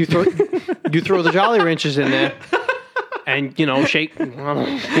know. And you throw the Jolly Ranchers in there, and shake.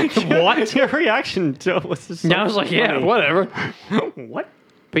 What's your reaction to what's this? And I was like, yeah, whatever. What?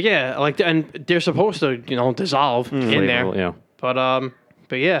 But yeah, and they're supposed to dissolve in there. Flavorful, yeah.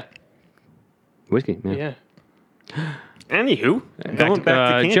 But yeah, Whiskey. Yeah. yeah. Anywho, back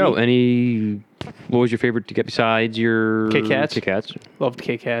to candy. Joe, what was your favorite to get besides your Kit Kats. Kit Kats? Loved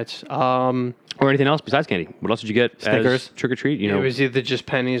Kit Kats. Or anything else besides candy? What else did you get? Snickers. Trick or treat? It was either just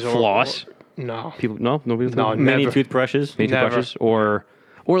pennies or floss. No. People, nobody. No, Mini never. toothbrushes. Mini Never. toothbrushes or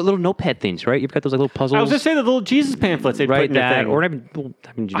little notepad things, right? You've got those like little puzzles. I was just saying the little Jesus pamphlets they'd put right in their that, thing. or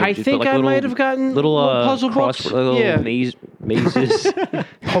you I just think put, like, I little- might have gotten little little puzzle cross, books. little Yeah. mazes.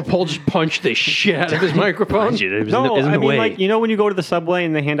 Paul just punched the shit out of his microphone. It was No, in I the mean, way. like, when you go to the Subway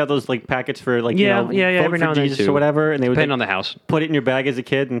and they hand out those, like, packets for, like, Yeah, vote every for now and then, Jesus too. or whatever, and they would Depending like, on the house. put it in your bag as a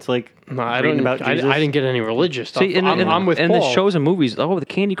kid, and it's like, No, I reading don't. about I Jesus. didn't get any religious stuff. See, I'm with and Paul. the shows and movies. Oh, the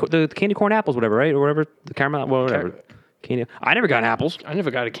candy corn apples, whatever, right, or whatever. The caramel, whatever. Candy. I never got apples. I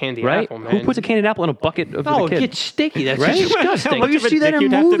never got a candy Right? apple, man. Who puts a candied apple in a bucket of No, the it kid? gets sticky. That's Right? disgusting. How Well, you much of a see that dick in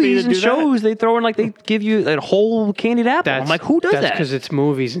you'd have to be movies to and do that? shows. They throw in they give you a whole candied apple. I'm like, who does that's that? because it's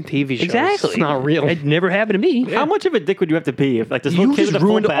movies and TV shows. Exactly. It's not real. It never happened to me. How much of a dick would you have to be if, like, this little You kid just with a full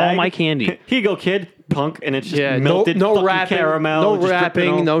ruined bag? all my candy. Here you go, kid. Punk, and it's just Yeah, melted no fucking wrapping, caramel. no just dripping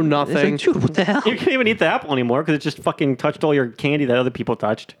wrapping, all- no It's nothing. like, dude, what the hell? You can't even eat the apple anymore because it just fucking touched all your candy that other people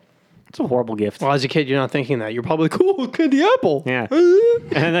touched. It's a horrible gift. Well, as a kid, you're not thinking that. You're probably cool candy apple. Yeah. And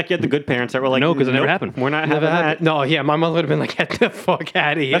then like, you had the good parents that were like, No, 'cause it never "Nope, happened. We're not Never having that. happened. No, yeah, my mother would have been like, "Get the fuck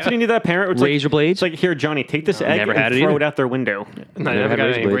out of here." That's when you need that parent. It's Razor like, blades? It's like, here, Johnny, take this egg Never and had it throw either. it out their window. No, I Never never had got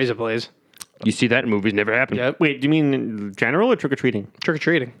razor any blades. razor blades. You see that in movies, never happened. Yep. Wait, do you mean in general or trick or treating? Trick or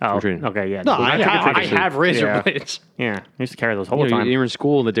treating. Oh, Trick-or-treating. okay, yeah. No, Well, I, not I, I trick-or-treating. have razor Yeah. blades. Yeah, I used to carry those all You the know, time. you're in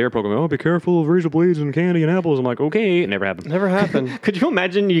school in the dare program. Oh, be careful of razor blades and candy and apples. I'm like, okay, it never happened. Never happened. Could you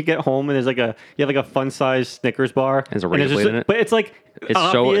imagine you get home and there's like you have like a fun size Snickers bar. There's a and razor just blade in it. But it's like It's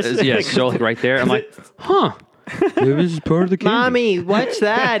obvious. so like right there. I'm like, huh? Maybe this is part of the candy. Mommy, what's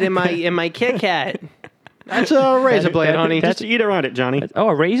that in my Kit Kat? That's a razor blade, honey. Just eat around it, Johnny. Oh,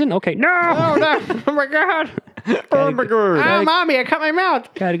 a raisin? Okay, no. Oh no! Oh my god! Oh my god. Ah, mommy, I cut my mouth.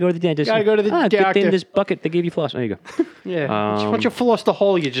 Gotta go to the dentist. Gotta go to the Dip in doctor. this bucket. They gave you floss. There you go. Yeah. Why don't you floss the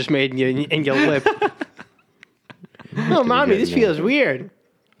hole you just made in your lip? No, mommy, this feels weird.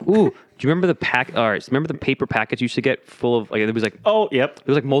 Ooh, do you remember the pack? All right, remember the paper packets you used to get full of like it was like Oh, yep. there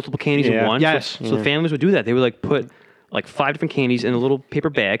was like multiple candies in Yeah. one. Yes. So the families would do that. They would like put like 5 different candies in a little paper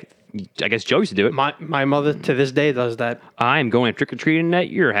bag. I guess Joe used to do it. My mother to this day does that. I'm going trick or treating at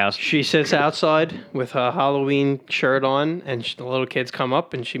your house. She sits outside with her Halloween shirt on, and the little kids come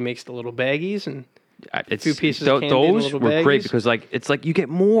up, and she makes the little baggies, and It's, few pieces of candy in those little were great baggies. because like it's like you get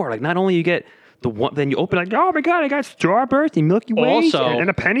more. Like not only you get the one, then you open like oh my god, I got Starburst and Milky Way Also- and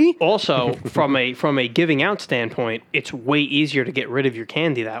a penny. also from a giving out standpoint, it's way easier to get rid of your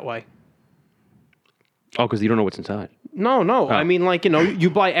candy that way. Oh, because you don't know what's inside. No. I mean, like, you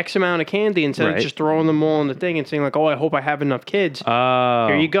buy X amount of candy instead Right. of just throwing them all in the thing and saying, like, oh, I hope I have enough kids. Oh,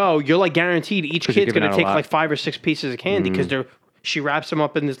 Here you go. You're, like, guaranteed each 'Cause you're kid's giving going out to a take, lot. like, 5 or 6 pieces of candy because she wraps them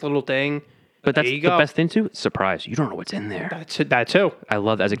up in this little thing. But that's There you the go. best thing too. Surprise! You don't know what's in there. That's it. That, too. I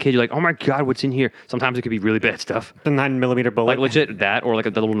love that. As a kid, you're like, oh my god, what's in here? Sometimes it could be really bad stuff. The 9mm bullet. Like legit that, or like a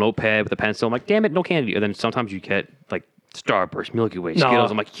little notepad with a pencil. I'm like, damn it, no candy. And then sometimes you get like Starburst, Milky Way,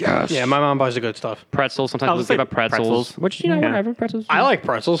 Skittles. I'm like, yes. Yeah, my mom buys the good stuff. Pretzels. I Sometimes was we'll give like up pretzels. pretzels. Which, Yeah. whatever. Pretzels. I like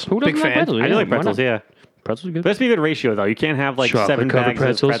pretzels. Who doesn't Big like fan. pretzels? I do like why pretzels, not? yeah. Pretzels are But good. it's be a good ratio, though. You can't have like 7 Chocolate-covered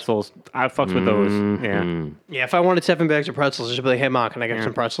bags of pretzels? pretzels. I fucks with those. Yeah. Yeah, if I wanted 7 bags of pretzels, she'd be like, "Hey, Ma, can I get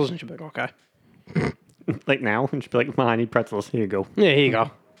some pretzels?" And she'd be like, "Okay." Like now, and she'd be like, "Ma, I need pretzels. Here you go. Yeah, here you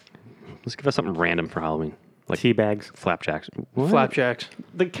go. Let's give us something random for Halloween. Like Tea bags. flapjacks. What? Flapjacks.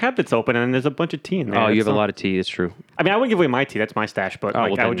 The cabinet's open, and there's a bunch of tea in there. Oh, you have It's a not- lot of tea. It's true. I mean, I wouldn't give away my tea. That's my stash. But Oh,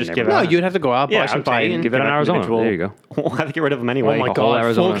 like, well, I then would just you give never- out. No, you'd have to go out, Yeah, buy some I'd buy tea, and and Give it out on Arizona. individual- There you go. Well, I have to get rid of them anyway. Oh my whole god,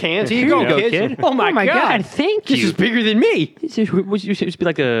 Arizona. full cans. Here Here you you go, go, kids. kid. Oh my god. thank This is bigger than me. You should be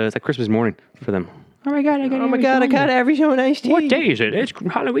like it's like Christmas morning for them. Oh my god, I got Oh my god, I got Arizona iced tea. What day is it? It's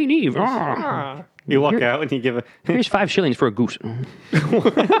Halloween Eve. Oh. Ah. You walk out and you give a Here's 5 shillings for a goose.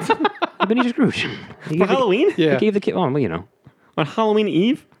 Ebenezer Scrooge. for Halloween. Yeah. He gave the kid. Oh, well, you know. On Halloween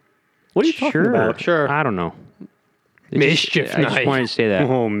Eve. What are you talking about? Sure. I don't know. Mischief I just night. wanted to say that.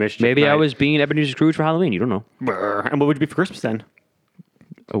 Oh, mischief Maybe I night. was being Ebenezer Scrooge for Halloween. You don't know. Brr. And what would you be for Christmas then?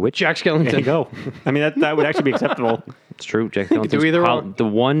 A witch? Jack There you Skellington. go. I mean, that would actually be acceptable. It's true. Jack could do Skellington's either one. the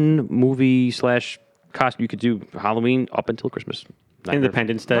one movie / costume you could do Halloween up until Christmas. Not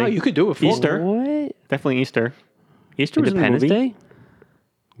Independence Day. No, you could do it for Easter. What? Definitely Easter. Easter was in the Independence movie. Day?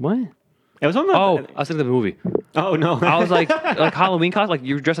 What? It was on the. Oh, I was thinking of the movie. Oh no. I was like Halloween costume, like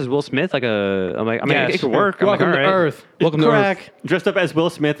you're dressed as Will Smith, like a. I'm like, I mean, Yes. it could work. I'm like, Welcome to all right. Earth. Welcome to Crack. Earth. dressed up as Will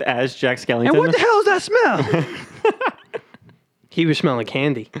Smith as Jack Skellington. And what the hell is that smell? He was smelling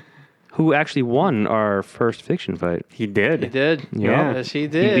candy. Who actually won our first fiction fight? He did. He did. Yeah. Yes, he He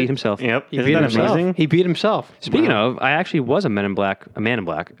did. beat himself. Yep. He Isn't beat that himself. amazing? He beat himself. Speaking of, I actually was a Man in Black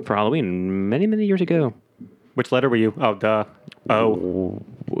for Halloween many, many years ago. Which letter were you? Oh, duh. Oh.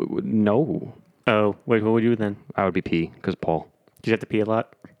 No, Oh. Wait, what would you then? I would be P because Paul. Did you have to pee a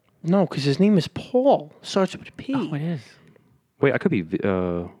lot? No, because his name is Paul. Starts with a P. is. Wait, I could be.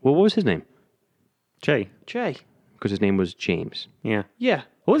 What was his name? Jay. Jay. Because his name was James. Yeah. Yeah.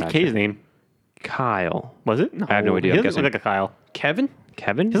 What was Gotcha. Kay's name? Kyle. Was it? No. I have no idea, He I'm doesn't guessing. look like a Kyle. Kevin?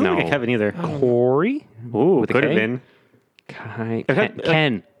 Kevin? He doesn't no. look like a Kevin either. Corey? Ooh, With a could have K? been.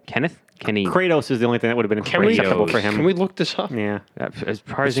 Ken. Kenneth? Kenny. Kratos is the only thing that would have been Can we, acceptable for him. Can we look this up? Yeah. As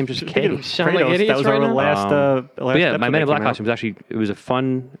far as his name just K. Sound like Kratos, idiots that was right our now? last. last But yeah, my episode Man in that Black came out. costume was actually a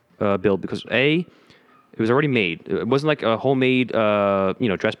fun build because it was already made. It wasn't like a homemade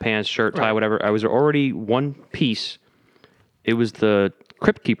dress pants, shirt, tie, Right. whatever. I was already one piece. It was the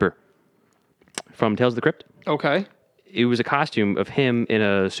Crypt Keeper from Tales of the Crypt. Okay. It was a costume of him in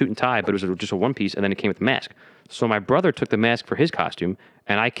a suit and tie, but it was just a one piece, and then it came with a mask. So my brother took the mask for his costume,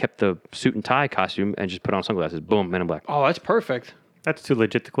 and I kept the suit and tie costume and just put on sunglasses. Boom, Men in Black. Oh, that's perfect. That's too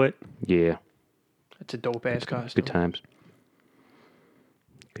legit to quit. Yeah, That's a dope ass costume. good times.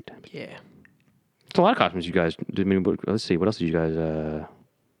 Good times. Yeah. It's a lot of costumes you guys did. I mean, let's see. What else did you guys? I'm trying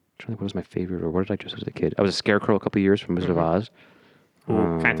to think what was my favorite, or what did I dress as a kid? I was a scarecrow a couple of years from Wizard of Oz. Ooh,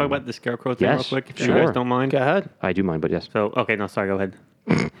 can I talk about the scarecrow thing yes, real quick, if you sure. guys don't mind? Go ahead. I do mind, but yes. So, okay, no, sorry, go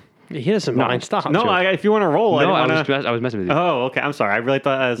ahead. He doesn't mind. Stop. No, if you want to roll, No, I I didn't wanna... was messing with you. Oh, okay. I'm sorry. I really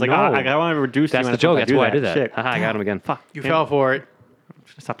thought I was like, No. I want to reduce That's you. the joke. That's why I did that. Shit. Haha, I got him again. Fuck. You Damn. fell for it.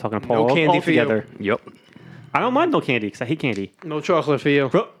 Stop talking to Paul. No candy for you. altogether. Yep. I don't mind no candy because I hate candy. No chocolate for you.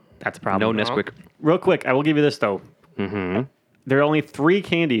 That's a problem. No Nesquik. Real quick, I will give you this though. Mm-hmm. There are only 3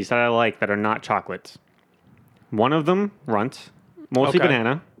 candies that I like that are not chocolates. One of them, Runts, mostly Okay.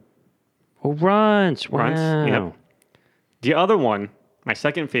 banana. Oh, Runts. Wow. Runts, yep. The other one, my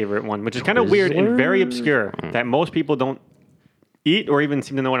second favorite one, which is kind of weird and very obscure, that most people don't eat or even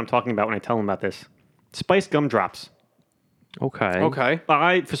seem to know what I'm talking about when I tell them about this. Spiced gumdrops. Okay.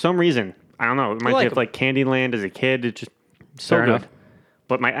 Okay. For some reason, I don't know. It reminds like me of like Candyland as a kid. It's just so Fair good. enough.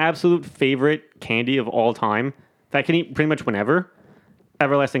 But my absolute favorite candy of all time that I can eat pretty much whenever,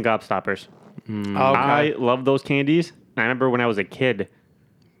 Everlasting Gobstoppers. Okay. I love those candies. I remember when I was a kid,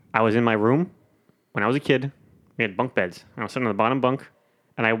 I was in my room. When I was a kid, we had bunk beds. I was sitting on the bottom bunk,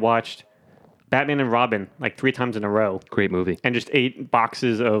 and I watched Batman and Robin like 3 times in a row, Great movie. and just ate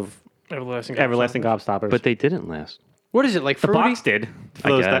boxes of Everlasting. Everlasting Gobstoppers. But they didn't last. What is it like? the Fruity? box did for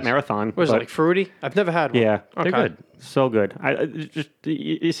I those, that guess. marathon. What is it but- like? Fruity? I've never had one. Yeah, Okay. They're good. so good.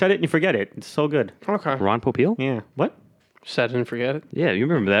 You said it and you forget it. It's so good. Okay. Ron Popeil? Yeah. What? Set and forget it. Yeah, you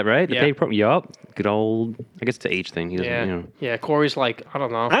remember that, right? The Yeah. pay pro. Yup. Good old. I guess it's an age thing. He doesn't. Yeah. You know. Yeah. Corey's like, I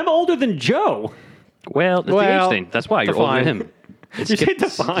don't know. I'm older than Joe. Well, it's the Well, age thing. That's why you're older than define. him. You say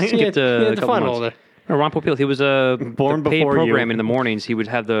define? Skipped a Yeah, couple define months. older. No, Ron Popeil. He was Born the paid before you. program in the mornings. He would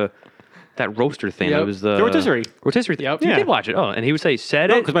have that roaster thing. Yep. It was the The rotisserie. Rotisserie. Yep. You Yeah. did watch it. Oh, and he would say, "Said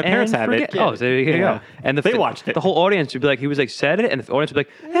No, it." 'cause my parents and have it. forget- Oh, so there you Yeah. go. And They watched it. The whole audience would be like, he was like, "Said it," and the audience would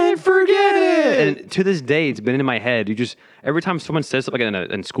be like, and forget it. And to this day, it's been in my head. You just every time someone says something like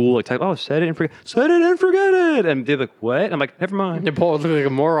in school, like type, oh, set it and forget it, and they're like, what? I'm like, never mind. Your Paul look like a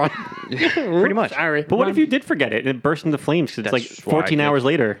moron. Pretty much. Sorry. But what if you did forget it and it burst into flames? 'Cause it's like That's why I 14 did. hours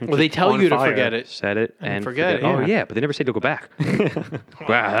later. It's Well, they just tell on you to fire. forget it. Set it and forget it, Oh yeah. yeah, but they never say to go back.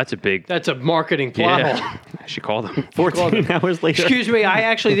 Wow, that's a big. That's a marketing plot hole. Yeah, I should call them. 14 hours later. Excuse me, I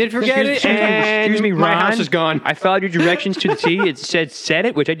actually did forget it, and Excuse me, my Ron. house is gone. I followed your directions to the T. It said set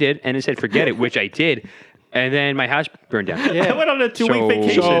it, which I did, and it said forget it, which I did, and then my house burned down. I went on a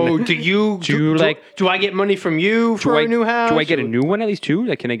 2-week So- vacation. So do I get money from you for a new house? Do I get a new one at least too?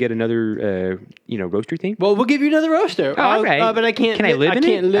 Like, can I get another, roastery thing? Well, we'll give you another roaster. Oh, all right. But I can't. Can I live in it? I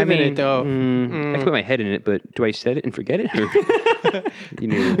can't live I in mean, it though. I can put my head in it, but do I set it and forget it? Or,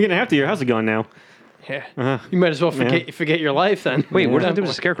 You're going to have to. Your house is gone now. Yeah. You might as well forget your life then. Wait, what does that have to do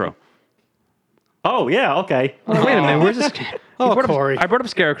with a scarecrow? Oh, yeah. Okay. Oh, wait a minute. Where's this? Oh, Corey. I brought up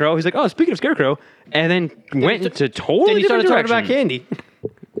Scarecrow. He's like, oh, speaking of Scarecrow, and then went into totally Then you started different talking about direction. candy.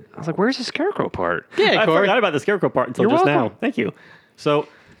 I was like, where's the Scarecrow part? Yeah, I Corey. forgot about the scarecrow part until You're just welcome. now. Thank you. So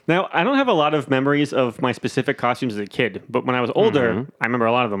now I don't have a lot of memories of my specific costumes as a kid, but when I was older, I remember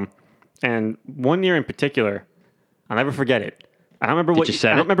a lot of them. And one year in particular, I'll never forget it. I don't remember you set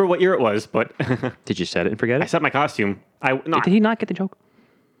I it? don't remember what year it was, but Did you set it and forget I it? set my costume. Did he not get the joke?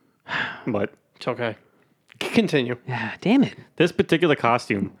 But It's okay. Continue. Yeah, damn it. this particular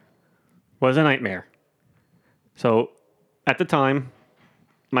costume was a nightmare. So at the time,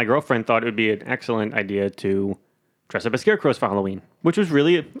 my girlfriend thought it would be an excellent idea to dress up as scarecrows for Halloween, which was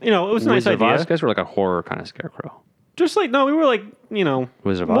really, it was a nice Wizard of idea. Oz guys were like a horror kind of Scarecrow. Just like, no, we were like,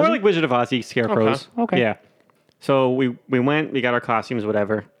 Wizard of more Oz? like Wizard of Oz scarecrows. Okay. Yeah. So we went, we got our costumes,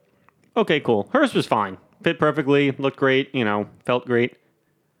 whatever. Okay, cool. Hers was fine. Fit perfectly, looked great, felt great.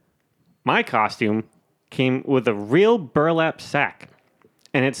 My costume came with a real burlap sack,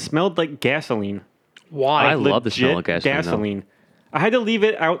 and it smelled like gasoline. Why? I love the smell of Legit gasoline, though. I had to leave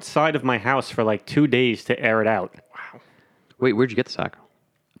it outside of my house for like 2 days to air it out. Wait, where'd you get the sack?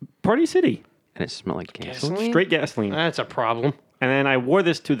 Party City. And it smelled like gasoline? Straight gasoline. That's a problem. And then I wore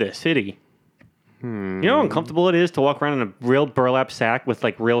this to the city. You know how uncomfortable it is to walk around in a real burlap sack with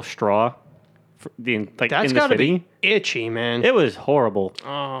like real straw That's in the got to city? be itchy, man. It was horrible.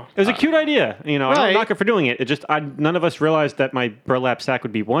 Oh. It was a cute idea. I Right. don't knock her for doing it. It just none of us realized that my burlap sack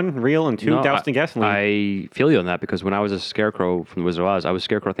would be one, real, and two, doused in gasoline. I feel you on that because when I was a Scarecrow from the Wizard of Oz, I was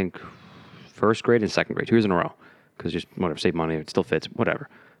Scarecrow, I think, first grade and second grade, 2 years in a row. Because just whatever, save money, it still fits, whatever.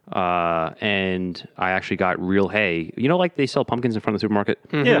 And I actually got real hay. Like they sell pumpkins in front of the supermarket?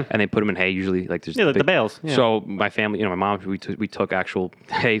 Yeah. And they put them in hay usually. Like there's Yeah, the bales, yeah. So my family, my mom, we took actual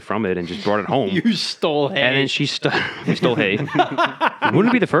hay from it and just brought it home. You stole hay. And then we stole hay.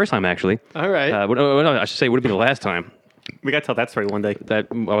 Wouldn't be the first time, actually. All right. No, I should say, would have been the last time we got to tell that story one day. that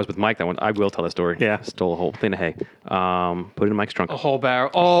I was with Mike. That one, I will tell the story. Yeah. Stole a whole thing of hay. Put it in Mike's trunk. A whole barrel.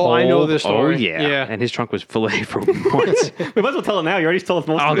 Oh, I know this story. Oh, yeah. Yeah. And his trunk was fillet for months. We might as well tell it now. You already told us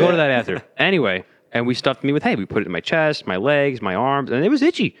most I'll of it. go to that after. Anyway, and we stuffed me with hay. We put it in my chest, my legs, my arms, and it was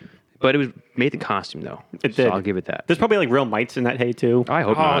itchy. But it was made the costume, though. It So did. I'll give it that. There's probably like real mites in that hay too. I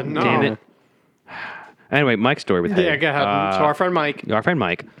hope not. no. Damn it. Anyway, Mike's story with hay. Yeah, go ahead. So our friend Mike. Our friend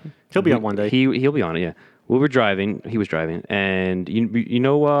Mike. He'll be on one day. He'll be on it, yeah. We were driving. He was driving. And you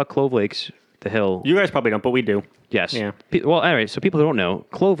know Clove Lakes, the hill. You guys probably don't, but we do. Yes. Yeah. Well, anyway, so people who don't know,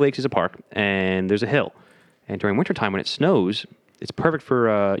 Clove Lakes is a park, and there's a hill. And during wintertime, when it snows, it's perfect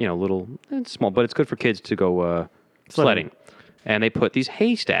for, it's small, but it's good for kids to go sledding. And they put these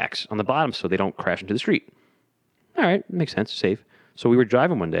haystacks on the bottom so they don't crash into the street. All right, makes sense, safe. So we were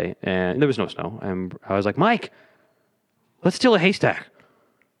driving one day, and there was no snow. And I was like, Mike, let's steal a haystack.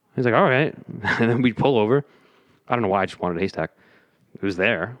 He's like, all right. And then we'd pull over. I don't know why I just wanted a haystack. It was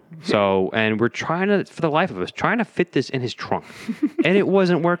there. So, and we're trying to, for the life of us, trying to fit this in his trunk. And it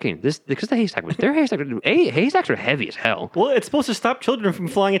wasn't working. Because the haystack was, haystacks are heavy as hell. Well, it's supposed to stop children from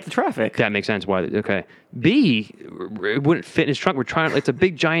flying into traffic. That makes sense. Why? Okay. B, it wouldn't fit in his trunk. We're trying, it's a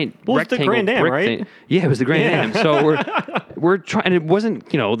big giant Well, it's the rectangle Grand Am, brick right? thing. Yeah, it was the Grand Yeah. Am. So we're trying, and it wasn't,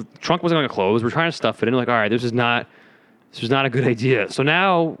 the trunk wasn't going to close. We're trying to stuff it in. Like, all right, this was not a good idea. So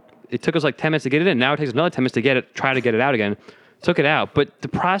now it took us like 10 minutes to get it in. Now it takes us another 10 minutes to try to get it out again. Took it out. But the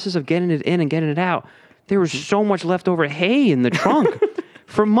process of getting it in and getting it out, there was so much leftover hay in the trunk.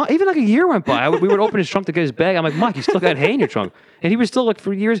 Even like a year went by. We would open his trunk to get his bag. I'm like, Mike, you still got hay in your trunk. And he was still like,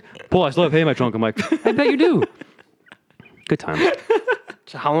 for years, Paul, I still have hay in my trunk. I'm like, I bet you do. Good times.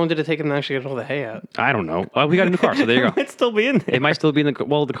 So how long did it take him to actually get all the hay out? I don't know. We got a new car, so there you go. It'd still be in there. It might still be in the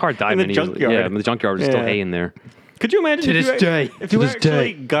car died In the many years. junkyard. Yeah, in the junkyard. There's still Yeah. hay in there. Could you imagine To if this you, day. if To you this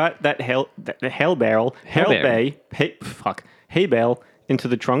actually day. got that hay bale into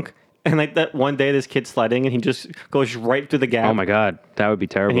the trunk. And like that one day, this kid's sledding and he just goes right through the gap. Oh my god, that would be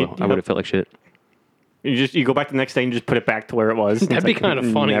terrible. I would have felt like shit. You go back the next day and just put it back to where it was. That'd be kinda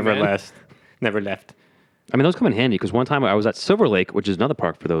funny, Never man. left. Never left. I mean, those come in handy because one time I was at Silver Lake, which is another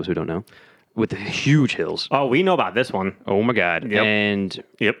park for those who don't know, with the huge hills. Oh, we know about this one. Oh my god! Yep. And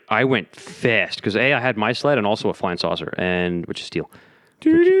Yep. I went fast because I had my sled and also a flying saucer, and which is steel.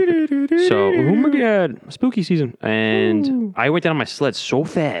 So, oh my god, spooky season. And I went down on my sled so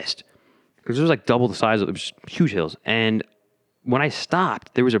fast because it was like double the size of it was huge hills. And when I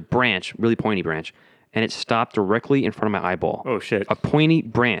stopped, there was a branch, really pointy branch, and it stopped directly in front of my eyeball. Oh, shit. A pointy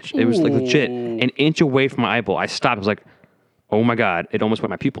branch. It was like legit an inch away from my eyeball. I stopped. I was like, oh my god, it almost went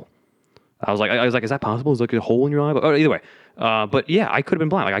my pupil. I was like, is that possible? Is there like a hole in your eye? Oh, either way. But yeah, I could have been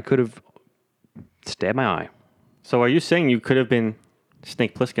blind. Like I could have stabbed my eye. So are you saying you could have been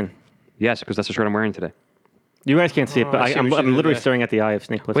Snake Plissken? Yes, because that's the shirt I'm wearing today. You guys can't see it, but I see I'm what you did literally there. staring at the eye of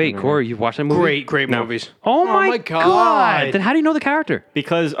Snake Plissken. Wait, right Corey, you've watched that movie? Great No. movies. Oh my, my god. God. Then how do you know the character? now.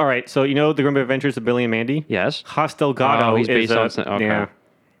 Because, all right, so you know the Grim Adventures of Billy and Mandy? Yes. Hoss Delgado Oh, he's is based on okay. Yeah.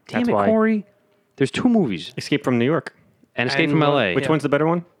 Damn That's it, why. Corey. There's 2 movies. Escape from New York. And Escape And from what- LA. Which one's the better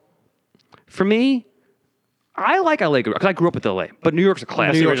one? For me, I like LA because I grew up with LA, but New York's a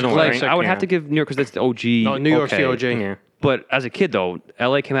classic. New York's a Like, classic, I would yeah. have to give New York because that's the OG. No, New York's the okay. OG. Yeah. But as a kid, though,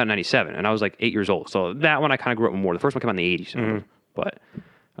 LA came out in 97, and I was like 8 years old. So that one I kind of grew up with more. The first one came out in the 80s. Mm-hmm.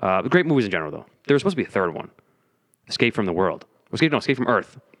 But great movies in general, though. There was supposed to be a third one Escape from the World. Escape from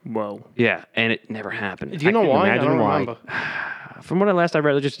Earth. Whoa. Yeah, and it never happened. Do you know can why? I imagine don't why. remember. From what I last I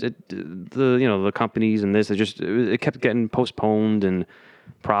read, the companies and this, it kept getting postponed and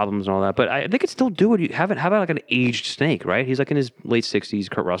problems and all that. But they could still do it. You have about like an aged Snake, right? He's like in his late 60s.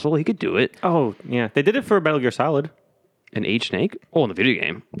 Kurt Russell, he could do it. Oh, yeah. They did it for Metal Gear Solid. An aged Snake? Oh, in the video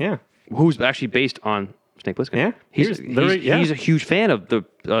game. Yeah. Who's actually based on Snake Plissken. Yeah, he's yeah. he's a huge fan of the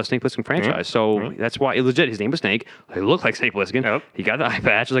Snake Plissken franchise, so that's why legit his name was Snake. He looked like Snake Plissken. Yep. He got the eye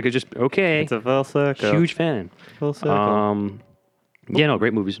patch. Like it's just okay. It's a full circle. Huge fan. Full circle. Yeah, no,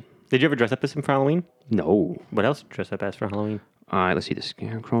 great movies. Did you ever dress up as him for Halloween? No. What else did you dress up as for Halloween? All right, let's see. The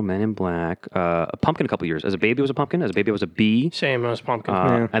Scarecrow, Men in Black, a pumpkin a couple years. As a baby, I was a pumpkin. As a baby, I was a bee. Same as pumpkin.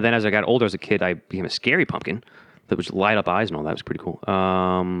 And then as I got older, as a kid, I became a scary pumpkin that was light up eyes and all that. It was pretty cool.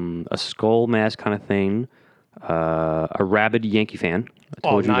 A skull mask kind of thing. A rabid Yankee fan. I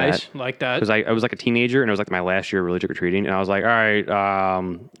told you nice. that. Like that. Because I was like a teenager and it was like my last year really trick-or-treating. And I was like, all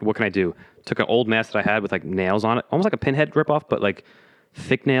right, what can I do? Took an old mask that I had with like nails on it. Almost like a pinhead ripoff, but like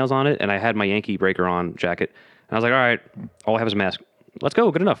thick nails on it. And I had my Yankee breaker on jacket. And I was like, all right, all I have is a mask. Let's go,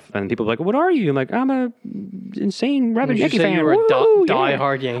 good enough. And people were like, what are you? I'm like, I'm a insane rabid Did you Yankee say fan. you were a Woo,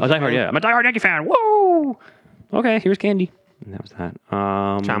 diehard Yankee I was diehard, fan? yeah. I'm a diehard Yankee fan. Whoa! Okay, here's candy. And that was that.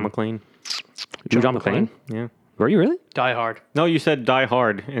 John McClane. John McClane? Yeah. Were you really? Die Hard. No, you said Die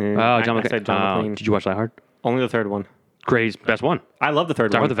Hard. And Oh, John I McClane. said John McClane. Did you watch Die Hard? Only the third one. Great, best one. I love the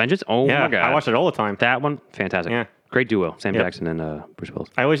third Die one. Hard with a Vengeance? Oh yeah, my god. I watch it all the time. That one, fantastic. Yeah. Great duo. Sam Yep. Jackson and Bruce Willis.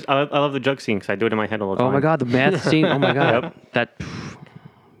 I love the jug scene because I do it in my head all the time. Oh my god, the math scene. Oh my god. Yep. That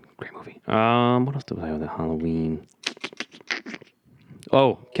great movie. What else did I have with Halloween?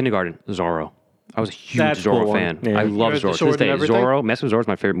 Oh, Kindergarten, Zorro. I was a huge That's a Zorro cool one. fan. Yeah. I love You had the Zorro. To sword this day, and everything? Zorro, Mask of Zorro is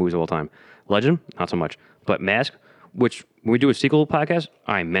my favorite movies of all time. Legend, not so much. But Mask, which when we do a sequel podcast,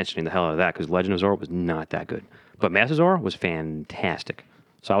 I'm mentioning the hell out of that because Legend of Zorro was not that good. But Mask of Zorro was fantastic.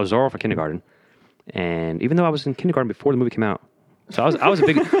 So I was Zorro for kindergarten. And even though I was in kindergarten before the movie came out, so I was a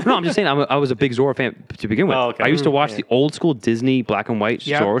big, no, I'm just saying I was a big Zorro fan to begin with. Oh, okay. I used to watch Yeah. the old school Disney black and white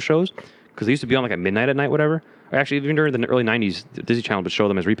Yeah. Zorro shows because they used to be on like at midnight at night, whatever. Or actually, even during the early 90s, the Disney Channel would show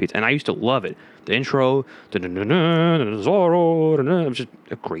them as repeats. And I used to love it. The intro, Zorro, it was just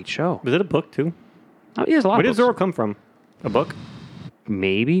a great show. Was it a book too? Oh, yeah, there's a lot Where of did books. Zorro come from? A book?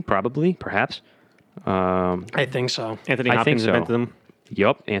 Maybe, probably, perhaps. I think so. Anthony I think Hopkins so. invented them.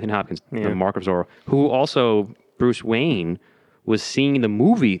 Yup, Anthony Hopkins, Yeah. the Mark of Zorro, who also, Bruce Wayne, was seeing the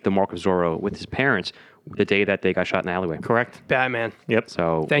movie The Mark of Zorro with his parents the day that they got shot in the alleyway. Correct. Batman. Yep.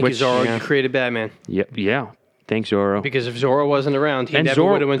 So, Thank you, Zorro. yeah. You created Batman. yeah. Thanks, Zorro. Because if Zorro wasn't around, he And never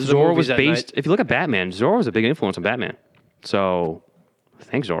would have went to the Zorro movies was that based, night. if you look at Batman, Zorro was a big influence on Batman. So,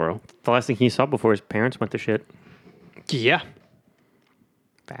 thanks, Zorro. The last thing he saw before his parents went to shit. Yeah.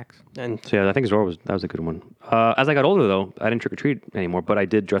 Facts. And So yeah, I think Zorro that was a good one. As I got older though, I didn't trick or treat anymore, but I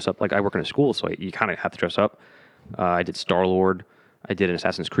did dress up. Like I work in a school, so you kind of have to dress up. I did Star Lord. I did an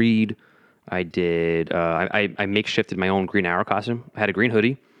Assassin's Creed. I did. I makeshifted my own Green Arrow costume. I had a green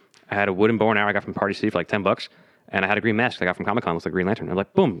hoodie. I had a wooden bow and arrow I got from Party City for like $10, and I had a green mask I got from Comic Con. Looks like Green Lantern. I'm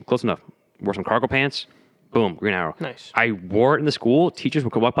like, boom, close enough. Wore some cargo pants. Boom, Green Arrow. Nice. I wore it in the school. Teachers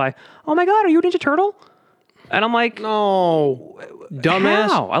would walk by. Oh my God, are you a Ninja Turtle? And I'm like, No. Dumbass.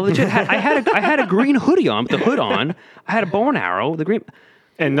 how? I legit I had a green hoodie on, with the hood on. I had a bow and arrow. The green.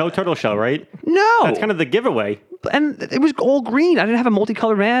 And no turtle shell, right? No. That's kind of the giveaway. And it was all green. I didn't have a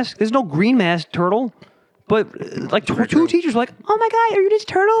multicolored mask. There's no green mask turtle. But like two teachers were like, "Oh my god, are you this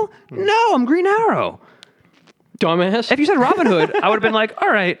turtle?" No, I'm Green Arrow. Dumbass. If you said Robin Hood, I would have been like, "All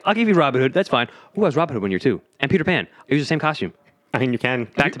right, I'll give you Robin Hood. That's fine." Who has Robin Hood 1 year too? And Peter Pan. It was the same costume, I mean, you can.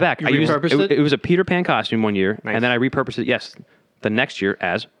 back to back. you I used repurposed it? it was a Peter Pan costume 1 year, Nice. and then I repurposed it. Yes, the next year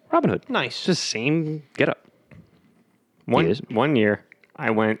as Robin Hood. Nice. It's the same getup. One, It is. 1 year,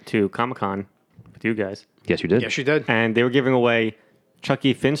 I went to Comic-Con with you guys, Yes, you did. Yes, you did. and they were giving away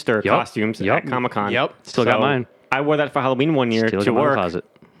Chucky Finster costumes Yup. at Comic-Con. Yep. Still got mine. I wore that for Halloween 1 year Still to got mine in the work. closet.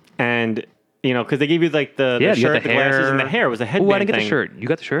 And, you know, because they gave you like the Yeah, you got shirt, the the glasses, hair. and the hair. It was a headband Oh, I didn't get thing. the shirt. You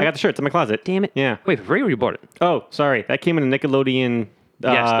got the shirt? I got the shirt. It's in my closet. Damn it. Yeah. Wait, for free or you bought it? Oh, sorry. That came in a Nickelodeon.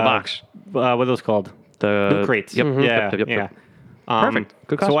 Yes, the box. What are those called? The Loot crates. Yep. Yeah. Yep. Yeah. Perfect.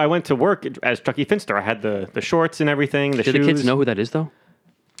 Good So costume. I went to work as Chucky Finster. I had the shorts and everything, the Did shoes. the kids know who that is though?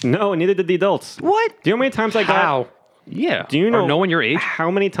 No, neither did the adults. What? Do you know how many times I got? How? Yeah. Do you know? Or no one your age?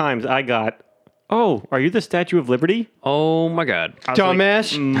 How many times I got? Oh, are you the Statue of Liberty? Oh my god. I was like,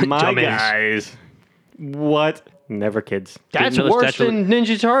 Dumbass. my Dumbass. guys. What? Never kids. That's Didn't know the worse statue- than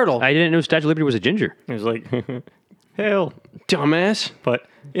Ninja Turtle. I didn't know Statue of Liberty was a ginger. It was like, hell. Dumbass. But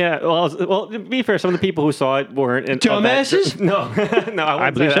yeah, well, to be fair, some of the people who saw it weren't of that- Dumbasses? No, no,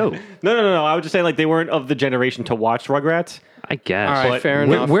 I believe wouldn't say so. that. No. I would just say like they weren't of the generation to watch Rugrats. I guess. All right, But fair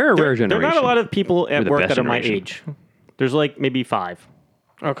We're, enough. we're a rare There generation. are not a lot of people We're at the work best that are my generation. age. There's like maybe 5.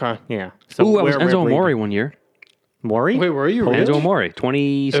 Okay. Yeah. So Ooh, I was we're Enzo rarely- Amore 1 year. Maury? Wait, were you really? Enzo Amore, It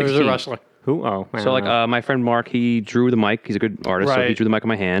 2016. was a wrestler. Who? Oh, I So don't like know. my friend Mark, he drew the mic. He's a good artist, so he Right. drew the mic on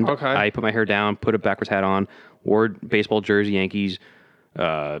my hand. Okay. I put my hair down, put a backwards hat on, wore baseball jersey, Yankees.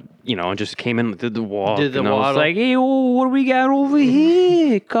 And just came in, did the walk. Did the and I was waddle. like, hey, what do we got over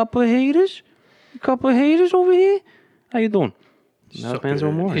here? Couple haters over here. How you doing? That was Enzo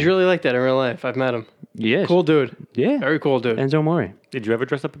Amore. He's really like that in real life. I've met him. yes. Cool dude. Yeah. Very cool dude. Enzo Amore. Did you ever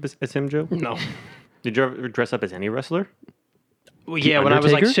dress up as him, Joe? No. Did you ever dress up as any wrestler? Well, yeah, when I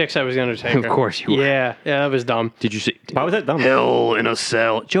was like Undertaker? 6, I was the Undertaker. Of course you were. Yeah, that was dumb. Did you see? Why was that dumb? Hell in a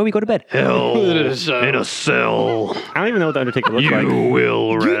cell. Joey, go to bed. Hell in a cell. I don't even know what the Undertaker looks like.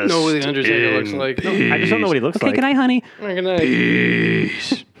 will rest. You know what the Undertaker looks like. I just don't know what he looks Okay, like. good night, honey. Good night.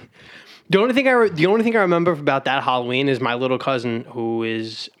 Peace. The only thing I remember about that Halloween is my little cousin, who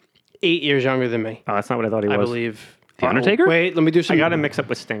is 8 years younger than me. Oh, that's not what I thought he was. I believe. The Undertaker? Wait, let me do some. I got him mixed up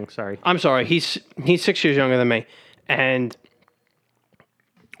with Sting. Sorry. I'm sorry. He's 6 years younger than me, and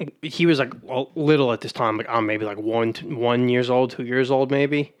he was like little at this time. Like I'm maybe like 1 years old, 2 years old,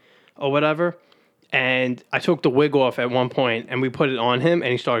 maybe, or whatever. And I took the wig off at one point, and we put it on him,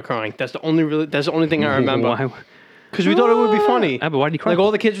 and he started crying. That's the only thing I remember. Why? Because we thought it would be funny. Ah, but why did he cry? Like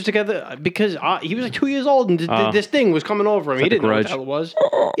all the kids were together because he was like 2 years old and this thing was coming over him. He like The didn't know what Grudge. the hell it was.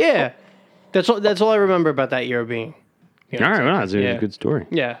 Yeah, that's all I remember about that year being. You know, All right, well, that's a yeah. good story.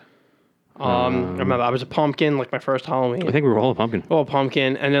 Yeah. I remember I was a pumpkin like my first Halloween. I think we were all a pumpkin. Oh,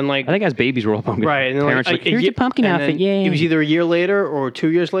 pumpkin, and then like I think as babies we're all pumpkin. right, and then Parents like, like, here's your pumpkin and outfit. then Yay. It was either a year later or 2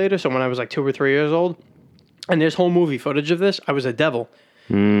 years later. So when I was like 2 or 3 years old, and there's whole movie footage of this. I was a devil.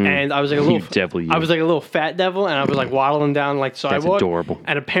 And I was like a little devil, you. I was like a little fat devil, and I was like waddling down like the sidewalk. adorable.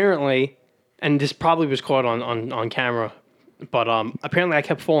 And apparently, and this probably was caught on camera, but apparently I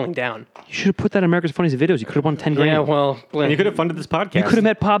kept falling down. You should have put that in America's Funniest Videos. You could have won 10 grand. Yeah, well, And you could have funded this podcast. you could have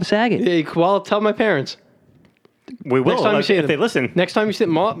met Bob Saget. yeah, well, tell my parents We will next time you see if them. they listen. next time you see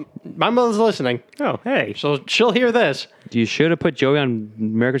my mother's listening, Oh, hey. so she'll hear this. You should have put Joey on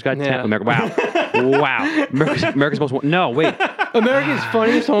America's Got Yeah. Talent. Wow. Wow. America's Most... No, wait. America's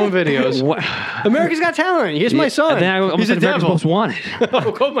Funniest Home Videos. What? America's Got Talent. Here's my son. And then I almost He's a said America's devil. Most Wanted.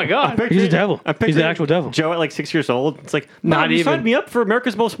 Oh my god. He's a devil. I'm He's an picturing actual devil. Joe at like 6 years old. It's like, Not Mom, you even. signed me up for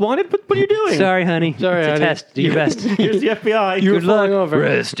America's Most Wanted. What are you doing? Sorry, honey. Sorry, it's a honey. test. Do your best. Here's the FBI. You were Good luck. falling over.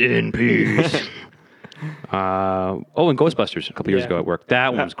 Rest in peace. And Ghostbusters a couple years Yeah. ago at work.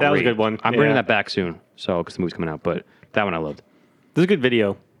 That one was great. that was a good one. I'm bringing Yeah. that back soon. So because the movie's coming out, but that one I loved. This is a good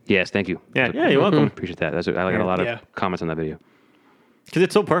video. Yes, thank you. Yeah, you're welcome. Appreciate that. I got a lot of Yeah. comments on that video. Because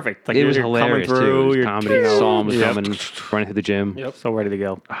it's so perfect. Like It was you're hilarious coming too. through. It was You're comedy. Psalm was Yep. coming, running through the gym. Yep. so ready to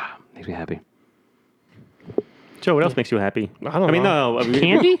go. Makes me happy. Joe, what else makes you happy? I don't mean, know. no. I mean,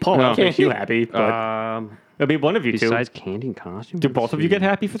 Candy? Paul, what else No. makes you happy? But it'll be one of you two. Besides candy and costumes, Do both of you get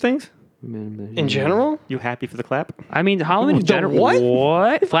happy for things? In general, You happy for the clap? I mean, Halloween in The general.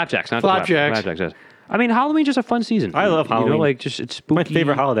 what? Flapjacks, not Flapjacks. The flapjacks. Yes. I mean, Halloween's just a fun season. I love You Halloween. know, like just it's spooky. My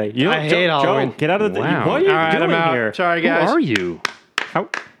favorite holiday. You know, I Joe, hate Halloween. Joe, get out of the. Wow. What are you all right, doing I'm out. here? Sorry, Who guys. are you? How,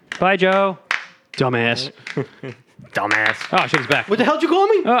 Bye, Joe. Dumbass. Dumbass. Oh, shit, he's back. What the hell did you call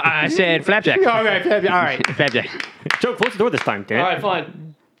me? Oh, I said flapjack. All right, all right. Flapjack. Joe, close the door this time, Dan. All right,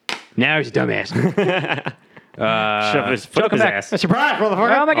 fine. Now he's a dumbass. Shove his foot up come his back. ass. Surprise,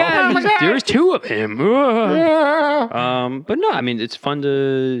 motherfucker. Oh my god! There's two of him. But no, I mean it's fun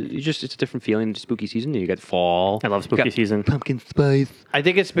to. It's a different feeling. Spooky season. You got fall. I love spooky season. Pumpkin spice. I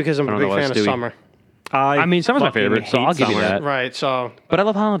think it's because I'm a don't big know, fan of Stewie. summer. I mean, summer's my fucking favorite, so hate I'll give you summer. that. Right, so But I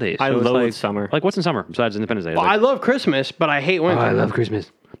love holidays. I so it's loathe like, summer. Like what's in summer besides Independence Day? well, I love Christmas, but I hate winter. I love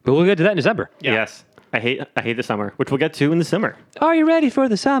Christmas. But we'll get to that in December. Yes. I hate the summer, which we'll get to in the summer. Are you ready for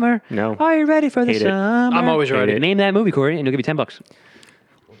the summer? No. Are you ready for the Hate it. summer? I'm always ready. Name that movie, Corey, and you'll give you $10.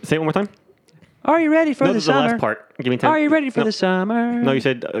 Say it one more time. Are you ready for No, the the summer? last part. Give me 10. Are you ready for No. the summer? No, you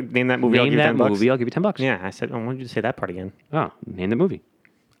said name that movie. I'll Name give you that $10. movie. I'll give you $10. Yeah, I said I wanted you to say that part again. Oh, name the movie.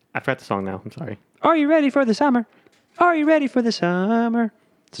 I forgot the song now. I'm sorry. Are you ready for the summer? Are you ready for the summer?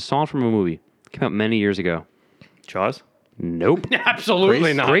 It's a song from a movie. It came out many years ago. Jaws. Nope.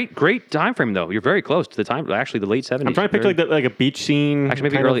 Absolutely not. Great time frame though. You're very close to the time. Actually, the late 70s. I'm trying to picture like a beach scene.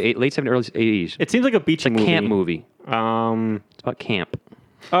 Actually, maybe kind of. late 70s, early 80s. It seems like a beach It's a movie. camp movie. It's about camp.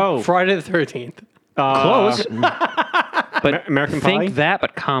 Friday the 13th. Close. But American think Pie? that,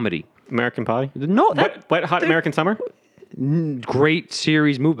 but comedy. American Pie. No, that Wet Hot American Summer. great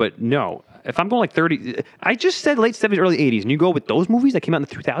series movie, but no. If I'm going like 30, I just said late 70s, early 80s, and you go with those movies that came out in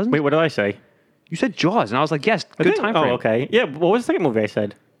the 2000s? Wait, what did I say? You said Jaws, and I was like, yes, good time frame. Oh, okay. Yeah. What was the second movie I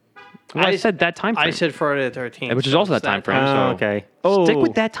said? Well, I said that time frame. I said Friday the 13th. Which is also it's that time frame. Oh, So okay. Oh, stick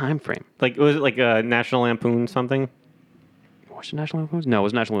with that time frame. Like was it like a National Lampoon something? What's the National Lampoons? No, it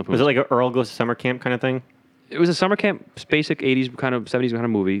was National Lampoons. Was it like a Earl Goes to Summer Camp kind of thing? It was a summer camp, basic 80s kind of 70s kind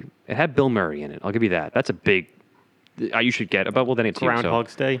of movie. It had Bill Murray in it. I'll give you that. That's a big. You should get about. Well, then it's you, so.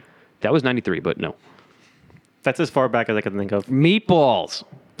 Groundhog's Day. That was 93, but no. That's as far back as I can think of. Meatballs.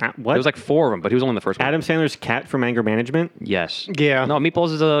 What? There was like 4 of them, but he was only in the first one. Adam Sandler's Cat from Anger Management. Yes. Yeah. No,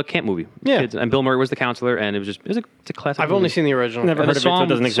 Meatballs is a camp movie. Yeah. Kids, and Bill Murray was the counselor, and it's a classic. I've movie. only seen the original. Never And heard the of it, so song, it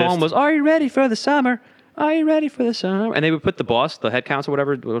doesn't the exist. song was, "Are you ready for the summer? Are you ready for the summer?" And they would put the boss, the head counselor,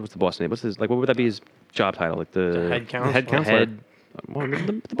 whatever. What was the boss name? What's his like? What would that be his job title? Like the head counselor. head counselor. Head, well,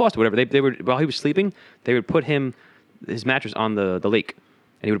 the boss, whatever. They would while he was sleeping, they would put his mattress on the lake,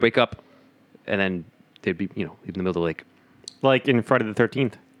 and he would wake up, and then they'd be in the middle of the lake. Like in Friday the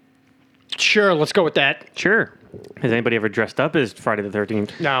 13th. Sure, let's go with that. Sure. Has anybody ever dressed up as Friday the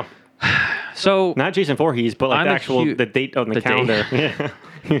 13th? No. So Not Jason Voorhees, but like I'm the a actual hu- the date on the the date. calendar. Yeah.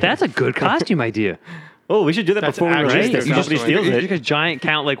 that's a good costume idea. Oh, we should do that That's before we actually release good this. Nobody costume. steals You're it. just a giant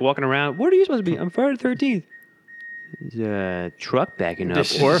count like walking around. What are you supposed to be? I'm Friday the 13th. There's a truck backing up.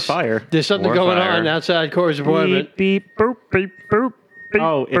 This Or a fire. There's something Or going fire. on outside Corey's apartment. beep, boop, beep, boop, beep,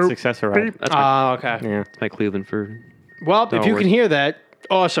 Oh, it's boop, Accessoride. beep. That's my, Okay. Yeah. my Cleveland for. Well, if you worries. can hear that,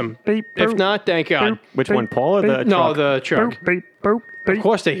 awesome. Beep, If boop, not, thank God. Which one, Paul or the No, truck? the truck. Boop, boop, Of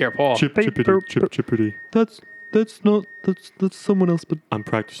course they hear Paul. chippity. That's someone else, but I'm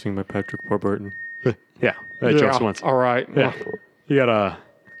practicing my Patrick Warburton. yeah, Yeah. All right. Yeah, you got a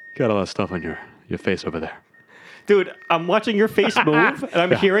lot of stuff on your face over there. Dude, I'm watching your face move, and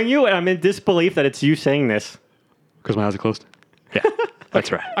I'm hearing you, and I'm in disbelief that it's you saying this. Because my eyes are closed. Yeah,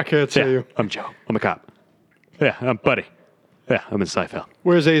 that's right. I can't see you. I'm Joe. I'm a cop. Yeah, I'm Buddy. Yeah, I'm in Seinfeld.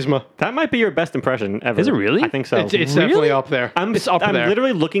 Where's Yzma? That might be your best impression ever. Is it really? I think so. It's definitely Really? up there. It's up I'm there.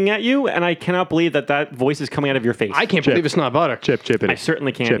 literally looking at you, and I cannot believe that voice is coming out of your face. I can't believe it's not butter. Chip, I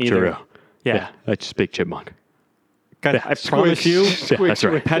certainly can't Chip either. Churro. Yeah. that's just big chipmunk. God, I promise you, Yeah, that's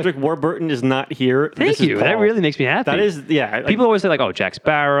right. Patrick Warburton is not here. Thank This is you. That Paul. really makes me happy. That is, yeah. Like, People always say like, "Oh, Jack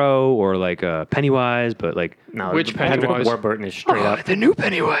Sparrow" or like Pennywise, but like, no, Which Patrick Pennywise? Warburton is straight up. the new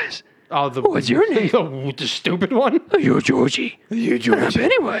Pennywise. Oh, the What's your name? the stupid one. Oh, you're Georgie. You're Georgie. I'm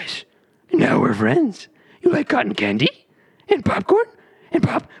Pennywise. Now we're friends. You like cotton candy and popcorn and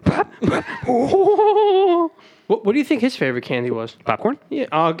pop. Oh. What do you think his favorite candy was? Popcorn? Yeah,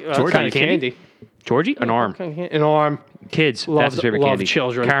 Georgie kind of candy? Georgie? An arm. An arm. Kids. Love- That's his favorite love candy.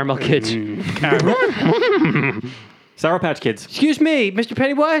 children. Caramel kids. Sour Patch Kids. Excuse me, Mr.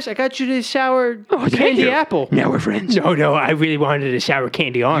 Pennywise. I got you this sour thank candy you. apple. Now we're friends. No, I really wanted a sour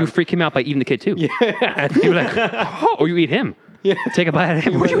candy arm. You freak him out by eating the kid too. Yeah. You're like, oh, or you eat him. Yeah. Take a bite of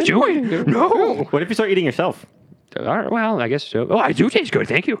him. What are you doing? No. What if you start eating yourself? All right, well, I guess so. Oh, I do taste good.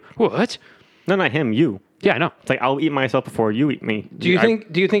 Thank you. What? No, not him. You. Yeah, I know. It's like I'll eat myself before you eat me. Do you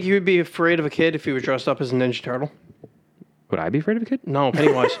think you would be afraid of a kid if he was dressed up as a Ninja Turtle? Would I be afraid of a kid? No,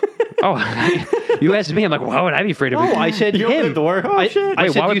 Pennywise. Oh, you asked me. I'm like, why would I be afraid of a kid? I said You open him. the door. Oh I- shit. I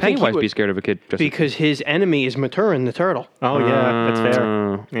Wait, said, why do would you think he Pennywise would- be scared of a kid? Because his enemy is Maturin the turtle. Oh yeah, that's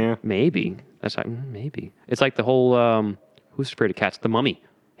fair. Yeah. Maybe. That's like, maybe. It's like the whole, who's afraid of cats? The Mummy.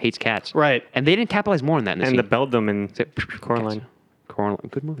 hates cats. Right. And they didn't capitalize more on that in the And scene. the Beldam and Coraline. Coraline,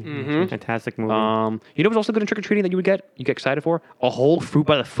 good movie. Fantastic movie. You know what's also good in trick or treating that you get excited for? A whole fruit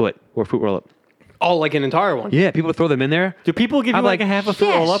by the foot or fruit roll up. Oh, like an entire one. Yeah, people throw them in there. Do people give you I'm like like, a half a fruit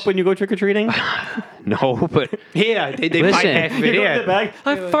roll yes. up when you go trick or treating? No, but Yeah, they bite Listen. half of You it. go to the Yeah. bag.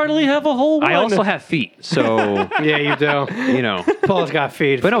 I finally have a whole one. I also have feet, so Yeah, you do. you know. Paul's got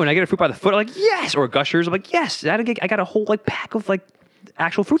feet. But no, when I get a fruit by the foot, I'm like, yes, or Gushers, I'm like, yes. I got a whole like pack of like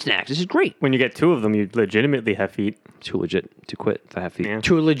actual fruit snacks. This is great. When you get 2 of them, you legitimately have feet. Too legit to quit if I have feet. Yeah.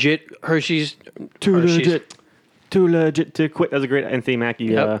 Too legit Hershey's. Too Hershey's. legit. Too legit to quit. That's a great Anthony Mackie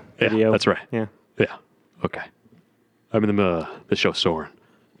Yep. video. that's right. Yeah. Yeah. Okay. I'm in the show Soarin'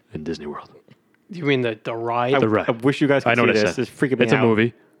 in Disney World. You mean the ride? The ride. I wish you guys could I know see what I this. said. It's freaking me It's out. a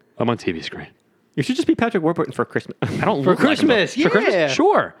movie. I'm on TV screen. You should just be Patrick Warburton for Christmas. I don't For look like him, though. Christmas, For Christmas? yeah.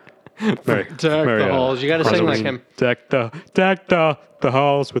 Sure. Deck the halls. You got to sing like him. Deck the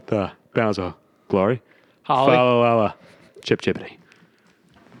halls with the bounds of glory. Holly. Fa la la. Chip chippity.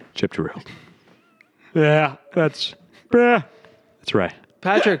 Chip to real. Yeah, that's right.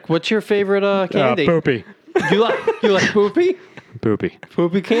 Patrick, what's your favorite candy? Poopy. You like poopy? Poopy.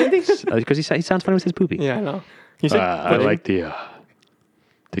 Poopy candy? Because he sounds funny with his poopy. Yeah, I know. You said I pudding? like the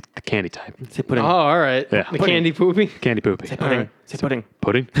candy type. Say pudding. Oh, all right. Yeah. The candy poopy. Candy poopy. Pudding. right. Say pudding.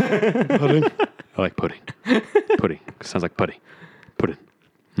 Pudding? Pudding? I like pudding. Pudding. Sounds like putty. Pudding.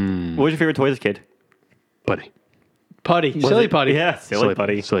 What was your favorite toy as a kid? Putty. Putty. Was Silly it- putty. Yeah, silly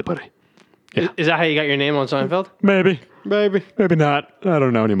putty. Silly putty. Is that how you got your name on Seinfeld? Maybe. Baby. Maybe not. I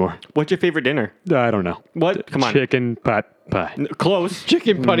don't know anymore. What's your favorite dinner? I don't know. What? Come on. Chicken pot pie. Close.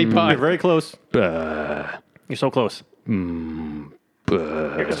 Chicken putty pie. You're very close. Uh, You're so close.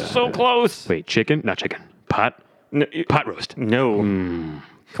 You're so close. wait, chicken? Not chicken. Pot? No. Pot roast. No.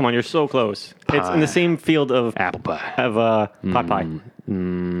 Come on, you're so close. It's in the same field of Apple pie. pot pie.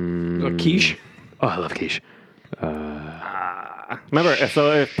 A quiche. Oh, I love quiche. Remember,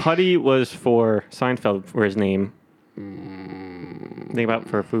 so if Putty was for Seinfeld for his name, think about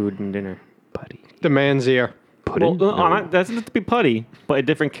for food and dinner. Putty. The man's ear. Pudding? Well, that's not to be Putty, but a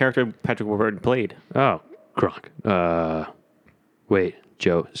different character Patrick Warburton played. Oh, Gronk. Wait,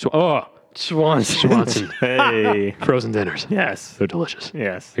 Joe. Swanson. Swanson. Hey. Frozen dinners. Yes. They're delicious.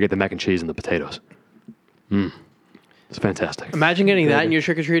 Yes. I get the mac and cheese and the potatoes. It's fantastic. Imagine getting that in your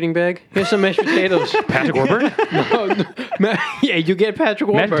trick-or-treating bag. Here's some mashed potatoes. Patrick Warburton? Yeah, you get Patrick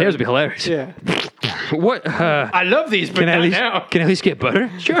Mashed Warburton. potatoes would be hilarious. Yeah. What? I love these, but Can I not at least now. can I at least get butter?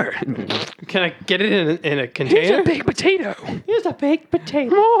 Sure. Can I get it in a Here's container? a baked potato. Here's a baked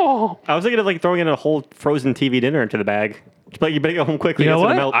potato. Oh. I was thinking of like throwing in a whole frozen TV dinner into the bag. But you better go home quickly. You know it's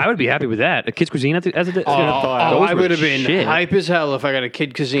gonna what? melt. I would be happy with that. A kids cuisine as a Oh, those I were would have been shit. hype as hell if I got a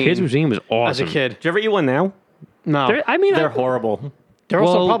kid cuisine Kids cuisine was awesome. as a kid. Did you ever eat one now? No. They're horrible. They're well,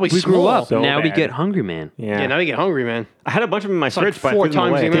 also probably we small. grew up. So now we bad. get Hungry Man. Yeah. Yeah, now you get hungry, man. I had a bunch of them in my like fridge, but I 4 threw them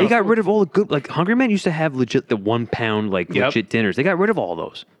times the away. amount. They got rid of all the good, like Hungry Man used to have legit the 1 pound like Yep. legit dinners. They got rid of all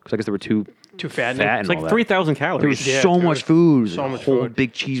those because I guess they were too Too fat. fat and It's all like that. 3,000 There calories. was Yeah, so dude. much food. So much whole food.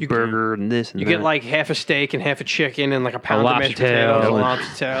 big cheeseburger and this and You that. get like half a steak and half a chicken and like a pound of lobster mashed tail. potatoes, a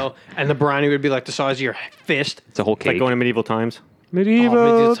lobster tail, and the brownie would be like the size of your fist. it's a whole It's like cake. going to medieval times. medieval,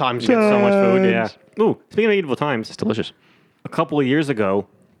 medieval times, You get so much food. Yeah. Ooh, speaking of medieval times, It's delicious. a couple of years ago,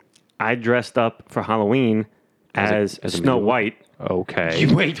 I dressed up for Halloween as as a Snow medieval- White. Okay.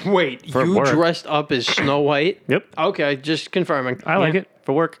 Wait. For You work. dressed up as Snow White? Yep. Okay, just confirming. I like Yeah, it.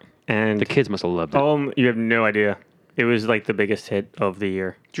 for work. And The kids must have loved it. you have no idea. It was like the biggest hit of the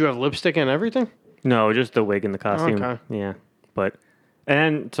year. Do you have lipstick and everything? No, just the wig and the costume. Okay. Yeah, but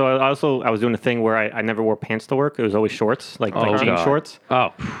and so I was doing a thing where I never wore pants to work. It was always shorts, like jean God. shorts.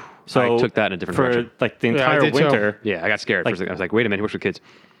 Oh, So I took that in a different for direction. like the I entire did too. winter. Yeah, I got scared. Like- for a second. I was like, wait a minute, he works for kids.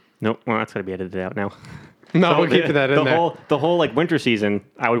 Nope. Well, that's gonna be edited out now. No, So we're keeping that in the there. the whole like winter season,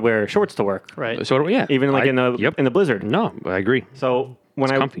 I would wear shorts to work. Right. So yeah, Even like in the yep. in the blizzard. No, I agree. So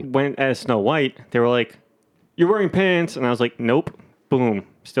when I comfy. went as Snow White, they were like, "You're wearing pants," and I was like, "Nope." Boom.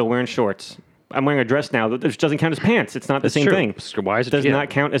 Still wearing shorts. I'm wearing a dress now. That doesn't count as pants. It's not the same True. thing. So why is it? Does not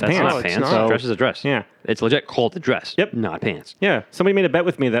count as That's pants. Not No, it's pants. not. A dress is a dress. Yeah. It's legit called a dress. Yep. Not pants. Yeah, somebody made a bet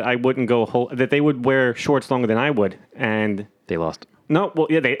with me that I wouldn't go that they would wear shorts longer than I would, and They lost. no, well,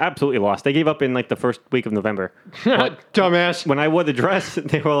 yeah, they absolutely lost. They gave up in like the first week of November. Dumbass. When I wore the dress,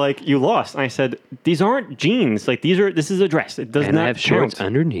 they were like, "You lost." And I said, "These aren't jeans. Like this is a dress. It does And not I have shorts count.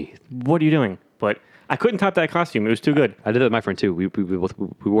 underneath. What are you doing?" But I couldn't top that costume. It was too good. I did that with my friend too. We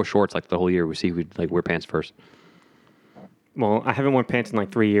wore shorts like the whole year. We see we'd like wear pants first. Well, I haven't worn pants in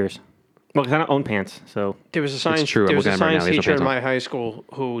like 3 years. Well, because I don't own pants, so There was a science. true. I'm There was a looking at him right science now. He has no teacher in pants my high school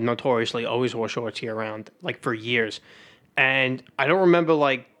who notoriously always wore shorts year round, like for years. And I don't remember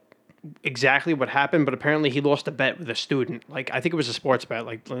like exactly what happened, but apparently he lost a bet with a student. Like I think it was a sports bet.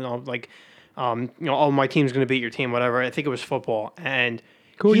 Oh, my team's going to beat your team, whatever. I think it was football, and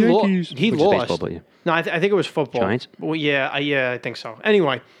Go he Yankees. he Which is lost. baseball, but yeah. No, I think it was football. Giants? Well, yeah, I think so.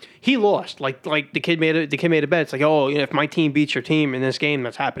 Anyway, he lost. Like the kid made a bet. It's like, oh, if my team beats your team in this game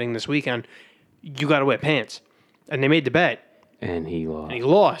that's happening this weekend, you got to wear pants. And they made the bet, And he lost. and he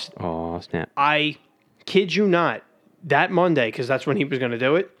lost. Oh, snap. I kid you not, that Monday, because that's when he was going to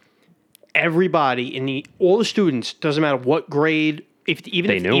do it, everybody all the students, doesn't matter what grade,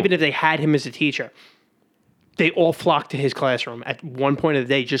 even if they had him as a teacher, they all flocked to his classroom at one point of the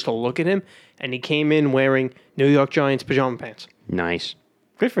day just to look at him, and he came in wearing New York Giants pajama pants. Nice.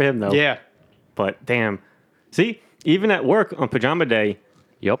 Good for him though. Yeah. But damn, see, even at work on pajama day,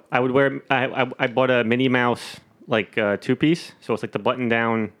 Yep. I would wear. I bought a Minnie Mouse like 2-piece, so it's like the button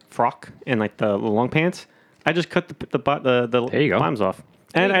down frock and like the long pants. I just cut the There you go. bottoms off,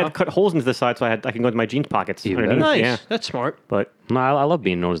 and you I go. had cut holes into the side so I can go into my jeans pockets. Even underneath. better. Nice. Yeah, That's smart. but No, I love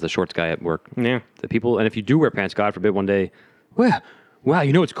being known as the shorts guy at work. yeah. The people, and if you do wear pants, God forbid, one day, well, wow,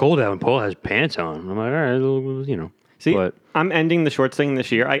 it's cold out when Paul has pants on. I'm like, all right, well. See, But I'm ending the shorts thing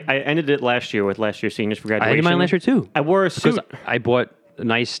this year. I ended it last year with last year's seniors for I graduation. did mine last year too. I wore a Because suit. I bought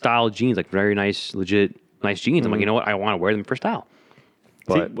nice style jeans, like very nice, legit, nice jeans. I'm like, you know what? I want to wear them for style.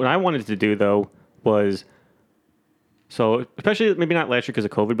 See, But what I wanted to do though was, so especially maybe not last year because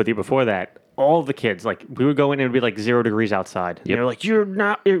of COVID, but the year before that, all the kids, like we would go in and it would be like 0 degrees outside. Yep. They're like, you're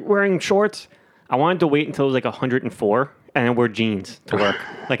wearing shorts. I wanted to wait until it was like 104 and then wear jeans to work,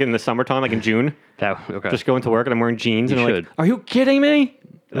 like in the summertime, like in June. okay. Just going to work and I'm wearing jeans, You and they're should. like, "Are you kidding me?"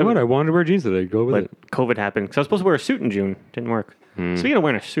 I wanted to wear jeans today. Go with But COVID happened because I was supposed to wear a suit in June. Didn't work. Speaking of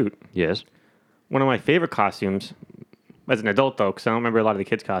wearing a suit, Yes. one of my favorite costumes as an adult though, because I don't remember a lot of the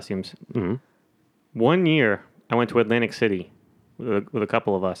kids' costumes. One year, I went to Atlantic City with a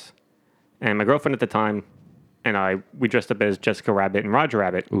couple of us, and my girlfriend at the time and we dressed up as Jessica Rabbit and Roger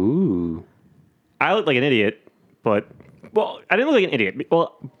Rabbit. Ooh. I looked like an idiot, but I didn't look like an idiot.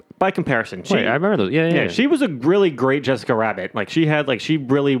 Well, by comparison, Wait, I remember those. Yeah. she was a really great Jessica Rabbit. Like she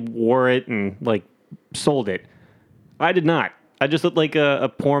really wore it and like sold it. I did not. I just looked like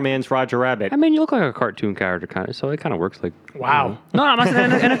a poor man's Roger Rabbit. I mean, you look like a cartoon character, kind of. So it kind of works. Like, Wow. no, I'm not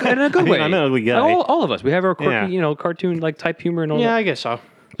saying in a good mean, way. I'm an ugly guy. All of us, we have our quirky, Yeah. Cartoon like type humor and all Yeah, that. I guess so.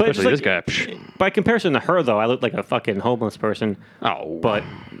 But Especially just, this guy. by comparison to her, though, I looked like a fucking homeless person. Oh, But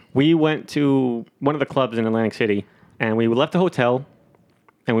we went to one of the clubs in Atlantic City, and we left the hotel,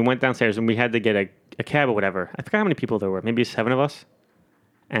 and we went downstairs, and we had to get a cab or whatever. I forgot how many people there were. Maybe 7 of us.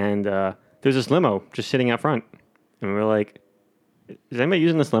 And there's this limo just sitting out front, and we were like, "Is anybody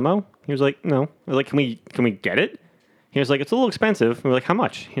using this limo?" He was like, "No." I was like, "Can we get it?" He was like, "It's a little expensive." And we were like, "How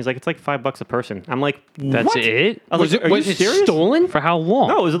much?" He was like, "It's like $5 a person." I'm like, that's "What?" it. I was like, "Are Was you it serious?" stolen? For how long?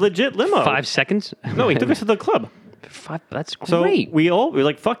 No, it was a legit limo. 5 seconds. No, he took us to the club. 5. That's So great. we were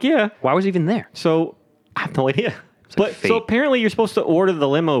like, "Fuck yeah!" Why was he even there? So I have no idea. But fate. so apparently you're supposed to order the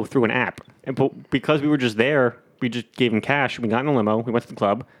limo through an app. But because we were just there, we just gave him cash. We got in a limo. We went to the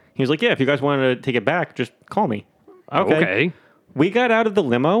club. He was like, "Yeah, if you guys wanted to take it back, just call me." Okay. We got out of the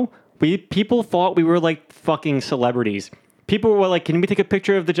limo. People thought we were like fucking celebrities. People were like, "Can we take a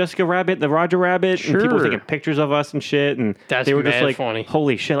picture of the Jessica Rabbit, the Roger Rabbit?" And people were Sure. taking pictures of us and shit. And That's they were just mad like, funny.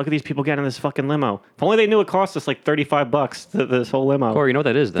 "Holy shit! Look at these people getting in this fucking limo." If only they knew it cost us like $35 this whole limo. Corey, you know what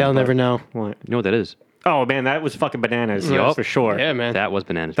that is? Then? They'll never know. What? You know what that is? Oh man, that was fucking bananas. Yup. For sure. Yeah, man. That was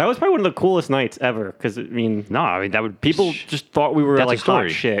bananas. That was probably one of the coolest nights ever. Because I mean, No, I mean that would people just thought we were That's a like story.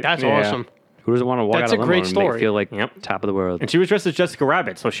 hot shit. That's Yeah. awesome. Who doesn't want to walk That's out of a a limo great and story. feel like Yep. top of the world? And she was dressed as Jessica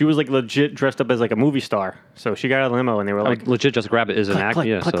Rabbit, so she was like legit dressed up as like a movie star. So she got out of the limo, and they were like, Legit, Jessica Rabbit is an click, act. click,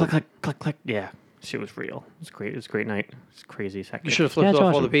 Yeah, click, so click, click, click, click. Yeah, she was real. It was great. It was a great night. It was crazy. You should have flipped Yeah, off that's all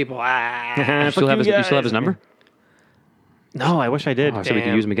the awesome. people. you still have his number. No, I wish I did. Oh, so we could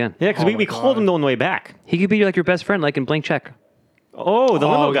Damn. use him again. Yeah, because Oh we my called God. him on the way back. He could be like your best friend, like in Blank Check. Oh, the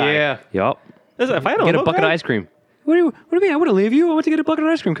limo Oh, guy. yeah. Yup. Listen, if I had a Get a limo bucket guy, of ice cream. What do you mean? I wouldn't leave you. I want to get a bucket of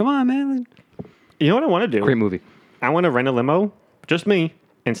ice cream. Come on, man. You know what I want to do? Great movie. I want to rent a limo, just me,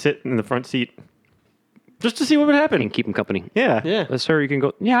 and sit in the front seat, just to see what would happen. And keep him company. Yeah. Yeah. Sir, you can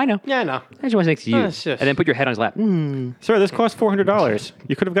go. Yeah, I know. Yeah, I know. I just want to next to you. it's just- And then put your head on his lap. Sir, this cost $400.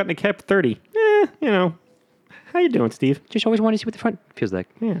 You could have gotten a cab for $30. You know. How you doing, Steve? Just always want to see what the front feels like.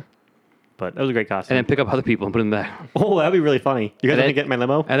 Yeah. But that was a great costume. And then pick up other people and put them back. Oh, that'd be really funny. You guys And want to then- get in my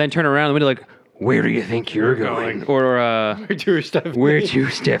limo? And then turn around the window like, where do you think you're going? Or, Two Stephanie. where to,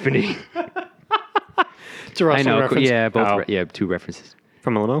 Stephanie? It's a I wrestling know. reference. Yeah, both. Oh. Yeah, 2 references.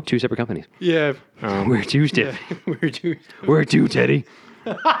 From a limo? 2 separate companies. Yeah. Where to, Stephanie? We're two. Where to, Teddy?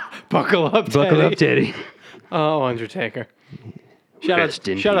 Buckle up, Buckle Teddy. up, Teddy. Oh, Undertaker. Rest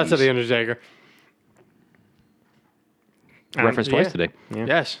in shout out to peace. the Undertaker. Reference twice yeah. today. Yeah.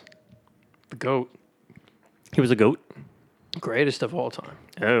 Yes, the GOAT, He was a goat. greatest of all time.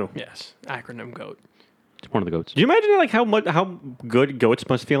 Oh. Yes, acronym GOAT. It's one of the goats. Do you imagine like how good goats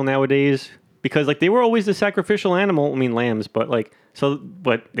must feel nowadays? Because like they were always the sacrificial animal. I mean lambs, but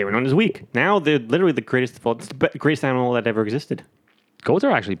but they were known as weak. Now they're literally the greatest of all, it's the greatest animal that ever existed. Goats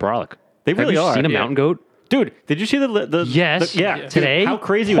are actually brolic. They really Have you are. seen a Yeah. mountain goat? Dude, did you see the Yes. yeah. Dude, Today. how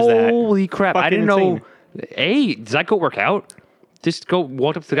crazy was that? Holy crap! I Fucking didn't know. insane. Hey, does that goat work out? This goat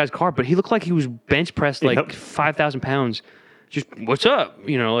walked up to the guy's car, but he looked like he was bench pressed like Yep. 5,000 pounds. Just what's up?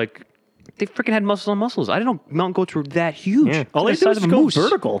 You know, like they freaking had muscles on muscles. I didn't know mountain goats were that huge. Yeah. All They're they the do is size of just a go moose.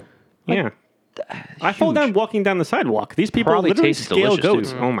 vertical. Yeah. I fall huge. down walking down the sidewalk. These people Probably literally tastes scale delicious,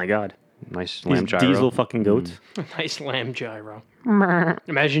 goats. too. Oh my god. Nice These lamb gyro. diesel fucking goats. Nice lamb gyro.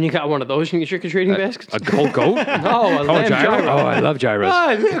 Imagine you got one of those in your trick or treating baskets. A whole goat? Oh, a lamb gyro. Oh, I love gyros.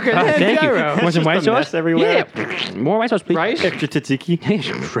 Oh, look at lamb Thank gyro. you. Want some white a sauce? mess everywhere. Yeah. More white sauce, please. Rice? Extra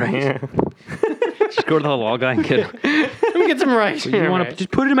tzatziki. Right. Just go to the law guy and get. Let me get some rice. You want to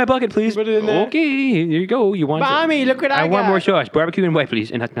just put it in my bucket, please? Put it in there. Okay, here you go. You want? Mommy, look what I want got. more sauce, barbecue and white, please,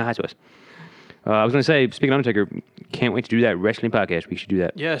 and hot sauce. I was gonna say, speaking of Undertaker, can't wait to do that wrestling podcast. We should do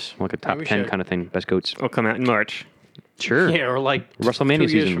that. Yes. Like a Yeah, top we 10 should. kind of thing. Best goats. Will come out in March. Sure. Yeah, or like WrestleMania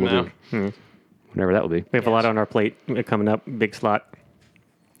 2 years season. from We'll now. do. Whatever that will be. We have a lot on our plate coming up. Big slot.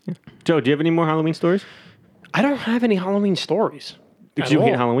 Yeah. Joe, do you have any more Halloween stories? I don't have any Halloween stories. Because at you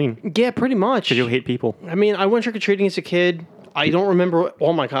hate all. Halloween. Yeah, pretty much. Because you hate people. I mean, I went trick or treating as a kid. I don't remember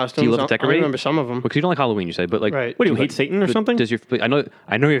all my costumes. Do you love to I decorate? remember some of them. Because you don't like Halloween, you say, but like, Right. What do you hate Satan or but something? Does your I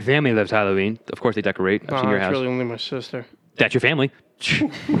know your family loves Halloween. Of course they decorate. I've seen your it's house. really only my sister. That's your family.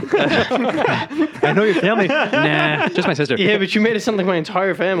 I know your family. Nah, just my sister. Yeah, but you made it sound like my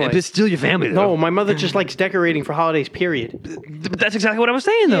entire family. But it's still your family, though. No, my mother just likes decorating for holidays, period. But that's exactly what I was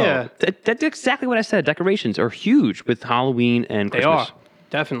saying, though. Yeah. That's exactly what I said. Decorations are huge with Halloween and They Christmas. are.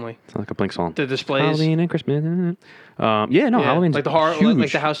 Definitely. It's like a Blink song. The displays. Halloween and Christmas. Yeah, no, Yeah, Halloween's like the horror, huge.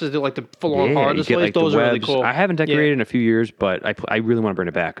 like the houses, like the full-on Yeah, horror you get, displays. like, the Those are really webs. cool. I haven't decorated Yeah. in a few years, but I really want to bring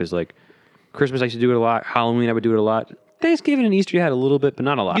it back because like Christmas I used to do it a lot. Halloween I would do it a lot. Thanksgiving and Easter you had a little bit, but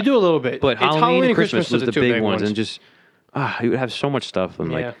not a lot. You do a little bit, But It's Halloween and Christmas are was the two big ones, and just you would have so much stuff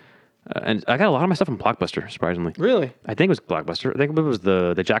and Yeah. like. And I got a lot of my stuff from Blockbuster, surprisingly. Really? I think it was Blockbuster. I think it was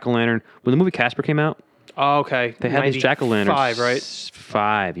the Jack o' Lantern when the movie Casper came out. Oh, okay. They had these jack o' lanterns. 5, right?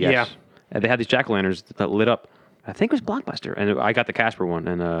 5, yes. Yeah. And they had these jack o' lanterns that lit up. I think it was Blockbuster, and I got the Casper one,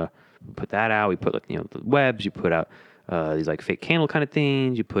 and put that out. We put like the webs. You put out these like fake candle kind of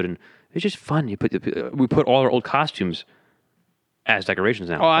things. You put in. It's just fun. We put all our old costumes as decorations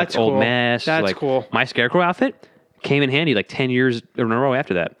now. Oh, Like that's old cool. masks. That's like cool. My Scarecrow outfit came in handy like 10 years in a row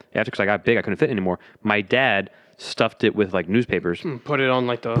after that. Because I got big, I couldn't fit anymore. My dad stuffed it with like newspapers. Put it on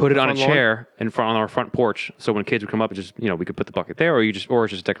like the. Put it on a front lawn. chair on our front porch, so when kids would come up, it just we could put the bucket there, or it's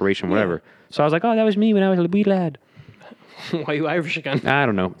just decoration, whatever. So I was like, oh, that was me when I was a wee lad. Why are you Irish again? I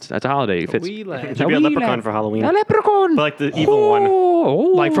don't know. That's a holiday. It fits. Wee lad. Should be a leprechaun for Halloween. A leprechaun. But like the evil one.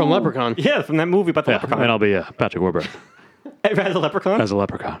 Oh. Like from Leprechaun. Yeah, from that movie about the leprechaun. And I'll be Patrick Warburton As a leprechaun? as a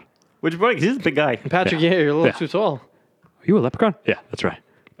leprechaun. Which boy? He's a big guy. Patrick, yeah, you're a little Yeah. too tall. Are you a leprechaun? Yeah, that's right.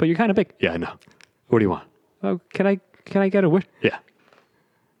 But you're kind of big. Yeah, I know. What do you want? Oh, can I get a wish? Yeah.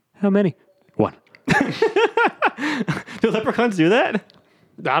 How many? 1. Do leprechauns do that?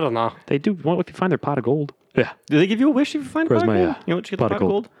 I don't know. They do. Well, if you find their pot of gold. Yeah. Do they give you a wish if you find a Where's pot of my gold? You know what you get the pot of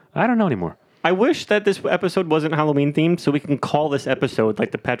gold? I don't know anymore. I wish that this episode wasn't Halloween themed, so we can call this episode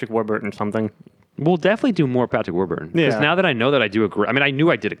like the Patrick Warburton something. We'll definitely do more Patrick Warburton. Because Yeah. now that I know that I do a great, I mean, I knew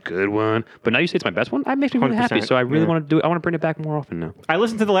I did a good one, but now you say it's my best one, that makes me really happy. 100%, So I really yeah. want to do it. I want to bring it back more often now. I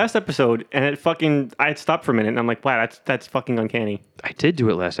listened to the last episode, and I had stopped for a minute, and I'm like, wow, that's fucking uncanny. I did do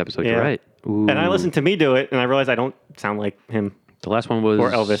it last episode. You're Yeah. right. Ooh. And I listened to me do it, and I realized I don't sound like him The last one was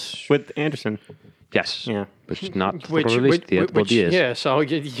or Elvis with Anderson. Yes. Yeah. But just not released yet. Well, Diaz. yeah, so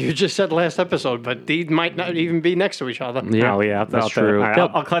you just said last episode, but these might not even be next to each other. Yeah. Oh yeah, That's I'll true. All right,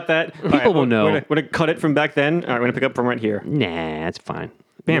 I'll cut that. People will know. We're gonna cut it from back then. All right, we're gonna pick up from right here. Nah, it's fine.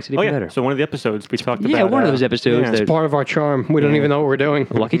 Bam. Makes it Oh even yeah. better. So one of the episodes we talked about. Yeah, one of those episodes yeah. that- It's part of our charm. We don't even know what we're doing.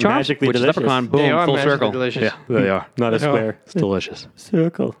 Lucky Charms, Magically which delicious. is Leprechaun. Boom, They are full magically circle. delicious. Yeah, they are. Not a They are. square. It's delicious.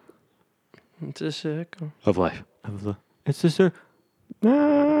 Circle. It's a circle. Of life. It's just a.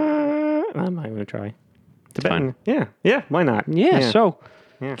 I'm not even gonna try. Tibetan. fine. Yeah. Why not? Yeah, so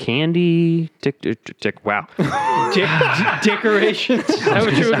Yeah. candy, wow. Decorations. Is that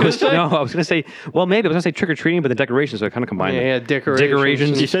what you were I going to was, say? no, I was going to say, well, maybe I was going to say trick or treating, but the decorations, so I kind of combined Yeah, them. decorations.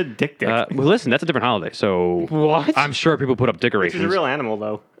 Decorations. You said dick. Well, listen, that's a different holiday, so What? I'm sure people put up He's decorations. a real animal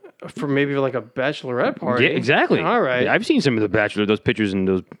though. For maybe like a bachelorette party. Yeah, exactly. All right. I've seen some of the Bachelor, those pictures and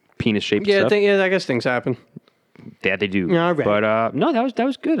those penis shaped Yeah, stuff. I guess things happen. Yeah, they do. Yeah, all right. But no, that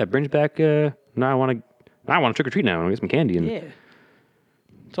was good. That brings back. Now I want to trick or treat now. I want to get some candy and. Yeah.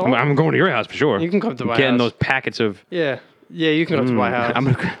 It's all, I'm going to your house for sure. You can come to my Getting house. those packets of. Yeah, you can come to my house.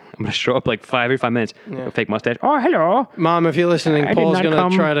 I'm gonna show up like every 5 minutes. A fake mustache. Oh, hello. Mom, if you're listening, I did Paul's not gonna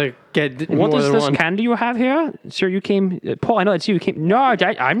come- try to get What more is than this one. candy you have here, sir? You came, Paul. I know it's you. You came. No,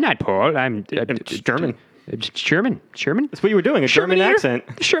 I'm not Paul. I'm It's German. Sherman. That's what you were doing. A German Shermanator? accent.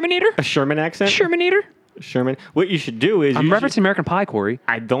 Shermanator. A Sherman accent. Shermanator. Sherman. What you should do is I'm you should- referencing American Pie, Corey.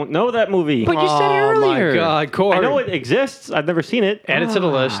 I don't know that movie. But you said it Oh earlier. my God, Corey! I know it exists. I've never seen it. Add it to the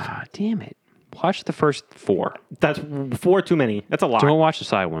list. Ah, damn it. Watch the first 4. That's 4 too many. That's a lot. Don't watch the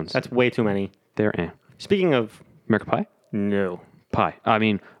side ones. That's way too many. They're Speaking of American Pie? no, Pie. I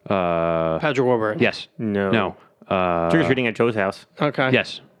mean, Patrick Warburton. yes. no, No. trick or treating at Joe's house. Okay.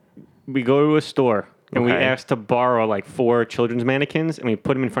 Yes. We go to a store and we Okay. ask to borrow like 4 children's mannequins and we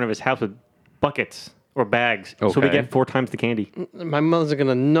put them in front of his house with buckets or bags, so we Okay. get 4 times the candy. My mother's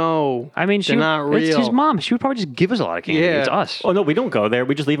gonna know. I mean, they're not real. It's his mom. She would probably just give us a lot of candy. Yeah. It's us. Oh no, we don't go there.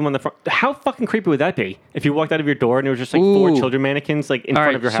 We just leave them on the front. How fucking creepy would that be? If you walked out of your door and there was just like 4 Ooh. children mannequins like in All front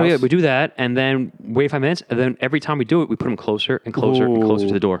right, of your so house. yeah, we do that, and then wait 5 minutes, and then every time we do it, we put them closer and closer and closer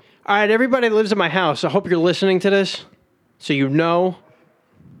to the door. All right, everybody that lives in my house, I hope you're listening to this, so you know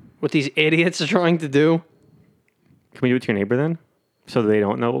what these idiots are trying to do. Can we do it to your neighbor then, so they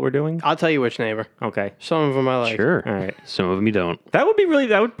don't know what we're doing? I'll tell you which neighbor. Okay, Some of them I like. Sure. all right. Some of them you don't. That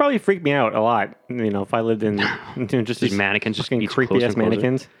would probably freak me out a lot. You know, if I lived in just These mannequins just fucking each creepy closer ass and closer.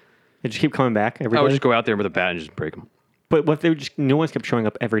 mannequins. They just keep coming back every I would day. just go out there with a bat and just break them. But what if they just new ones kept showing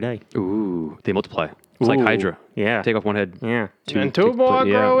up every day? Ooh, they multiply. It's like Ooh, Hydra. yeah. Take off one head. Yeah. And 2 more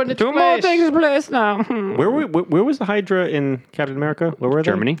grow into Two more space. things place now. Where was the Hydra in Captain America? Where were they?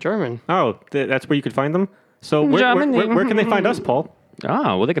 Germany. German. Oh, that's where you could find them. So where can they find us, Paul?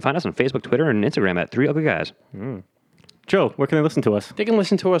 Oh, well, they can find us on Facebook, Twitter, and Instagram at 3 Ugly Guys. Joe, where can they listen to us? They can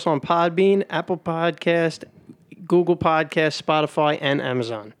listen to us on Podbean, Apple Podcast, Google Podcast, Spotify, and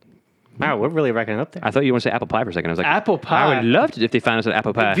Amazon. Wow, we're really racking it up there. I thought you wanted to say Apple Pie for a second. I was like, Apple Pie. I would love it if they found us at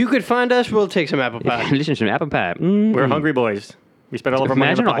Apple Pie. If you could find us, we'll take some apple pie. Listen to Apple Pie. Mm. We're hungry boys. We spent all of our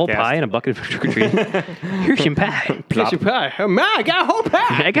money on Imagine the a whole podcast. pie in a bucket of trick or treating. Here's some pie. Get some pie. Oh my, I got a whole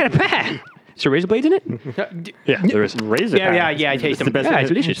pie. I got a pie. Is there razor blades in it? Yeah, there is. Razor Yeah, pie. I taste It's the them. best. Yeah, it's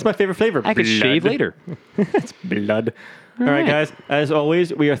delicious. It's my favorite flavor. I could shave Blood. later. Blood. All right, guys. As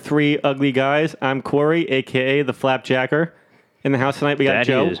always, we are 3 ugly guys. I'm Corey, a.k.a. the Flapjacker. In the house tonight, we got That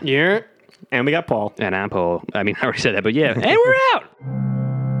Joe is. Yeah. and we got Paul. And I'm Paul. I mean, I already said that, but yeah. And we're out.